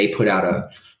day they put out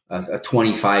a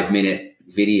 25-minute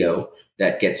video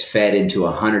that gets fed into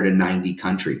 190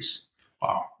 countries.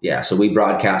 Wow. Yeah. So we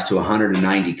broadcast to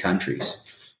 190 countries,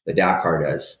 the Dakar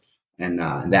does. And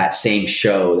that same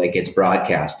show that gets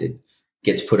broadcasted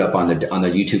gets put up on the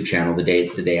YouTube channel the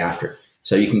day after.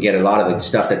 So you can get a lot of the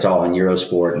stuff that's all on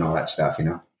Eurosport and all that stuff,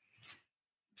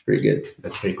 It's pretty good.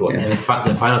 That's pretty cool. Yeah. And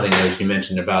the final thing that you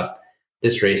mentioned about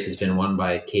this race has been won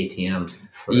by KTM.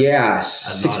 For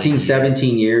 16,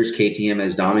 17 years KTM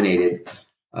has dominated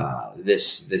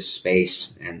this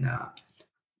space, and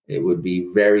it would be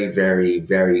very, very,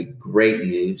 very great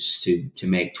news to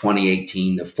make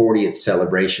 2018 the 40th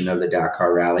celebration of the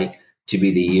Dakar Rally to be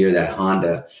the year that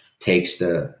Honda takes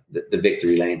the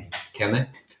victory lane. Can they?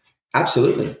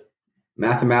 Absolutely.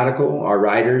 Mathematical, our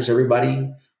riders,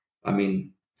 everybody. I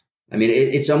mean,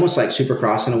 it's almost like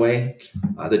Supercross in a way.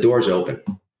 The door's open.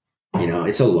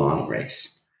 It's a long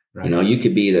race. Right. You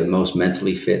could be the most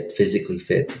mentally fit, physically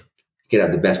fit, you could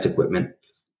have the best equipment,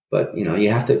 but you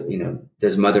have to,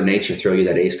 does Mother Nature throw you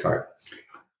that ace card?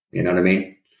 You know what I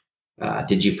mean?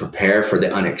 Did you prepare for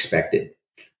the unexpected?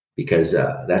 Because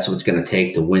that's what's going to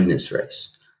take to win this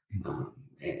race.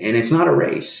 And it's not a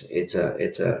race. It's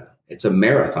a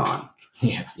marathon.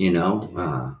 Yeah.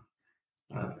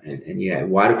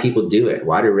 Why do people do it?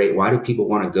 Why do people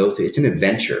want to go through? It's an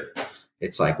adventure.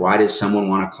 It's like, why does someone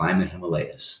want to climb the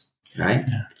Himalayas? Right.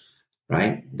 Yeah.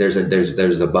 Right. There's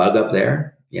a bug up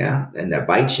there. Yeah. And that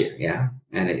bites you. Yeah.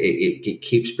 And it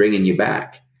keeps bringing you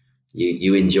back.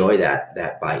 You enjoy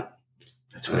that bite.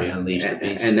 That's where you unleash the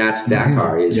beast. And that's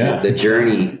Dakar is the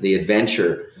journey, the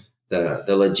adventure, the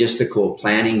logistical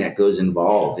planning that goes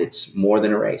involved. It's more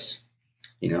than a race,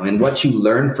 and what you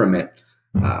learn from it.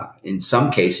 In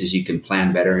some cases, you can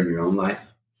plan better in your own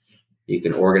life. You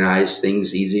can organize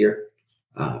things easier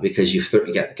because you've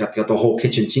got the whole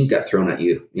kitchen sink got thrown at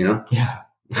you, Yeah. Yeah.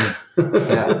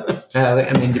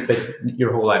 But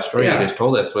your whole life story you just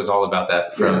told us was all about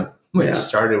that what you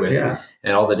started with,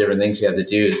 and all the different things you have to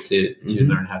do to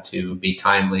learn how to be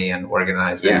timely and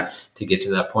organized and to get to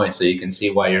that point, so you can see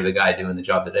why you're the guy doing the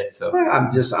job today. So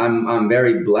I'm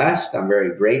very blessed. I'm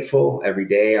very grateful every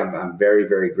day. I'm very,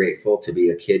 very grateful to be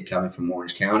a kid coming from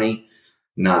Orange County,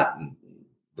 not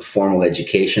the formal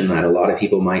education that a lot of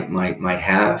people might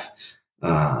have.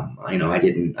 I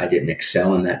didn't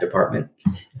excel in that department,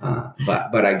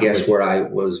 but I guess where I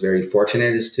was very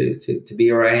fortunate is to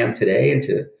be where I am today, and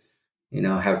to,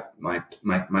 have my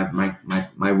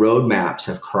roadmaps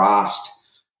have crossed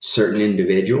certain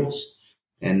individuals,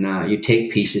 and you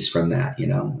take pieces from that,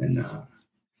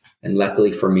 and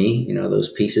luckily for me,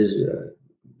 those pieces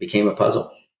became a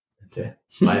puzzle. That's it.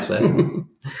 Life lesson.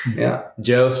 Yeah.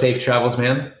 Joe, safe travels,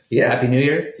 man. Yeah. Happy New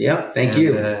Year. Yeah. Thank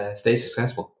you. Stay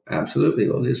successful. Absolutely.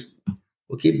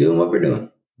 We'll keep doing what we're doing.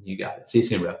 You got it. See you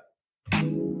soon, bro.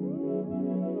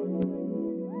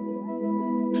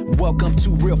 Welcome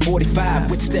to Real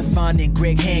 45 with Stefan and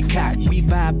Greg Hancock. We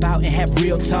vibe out and have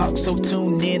real talk, so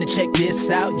tune in and check this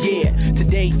out. Yeah,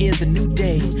 today is a new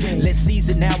day. Let's seize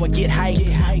it now and get hype.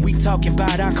 We talking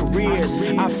about our careers,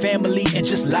 our family, and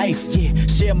just life. Yeah,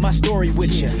 share my story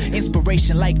with you.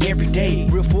 Inspiration like every day.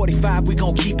 Real 45, we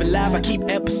gon' keep it live. I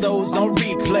keep episodes on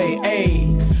replay.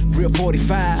 Hey, Real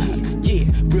 45. Yeah,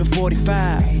 Real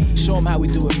 45. Show them how we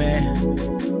do it, man.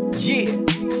 Yeah.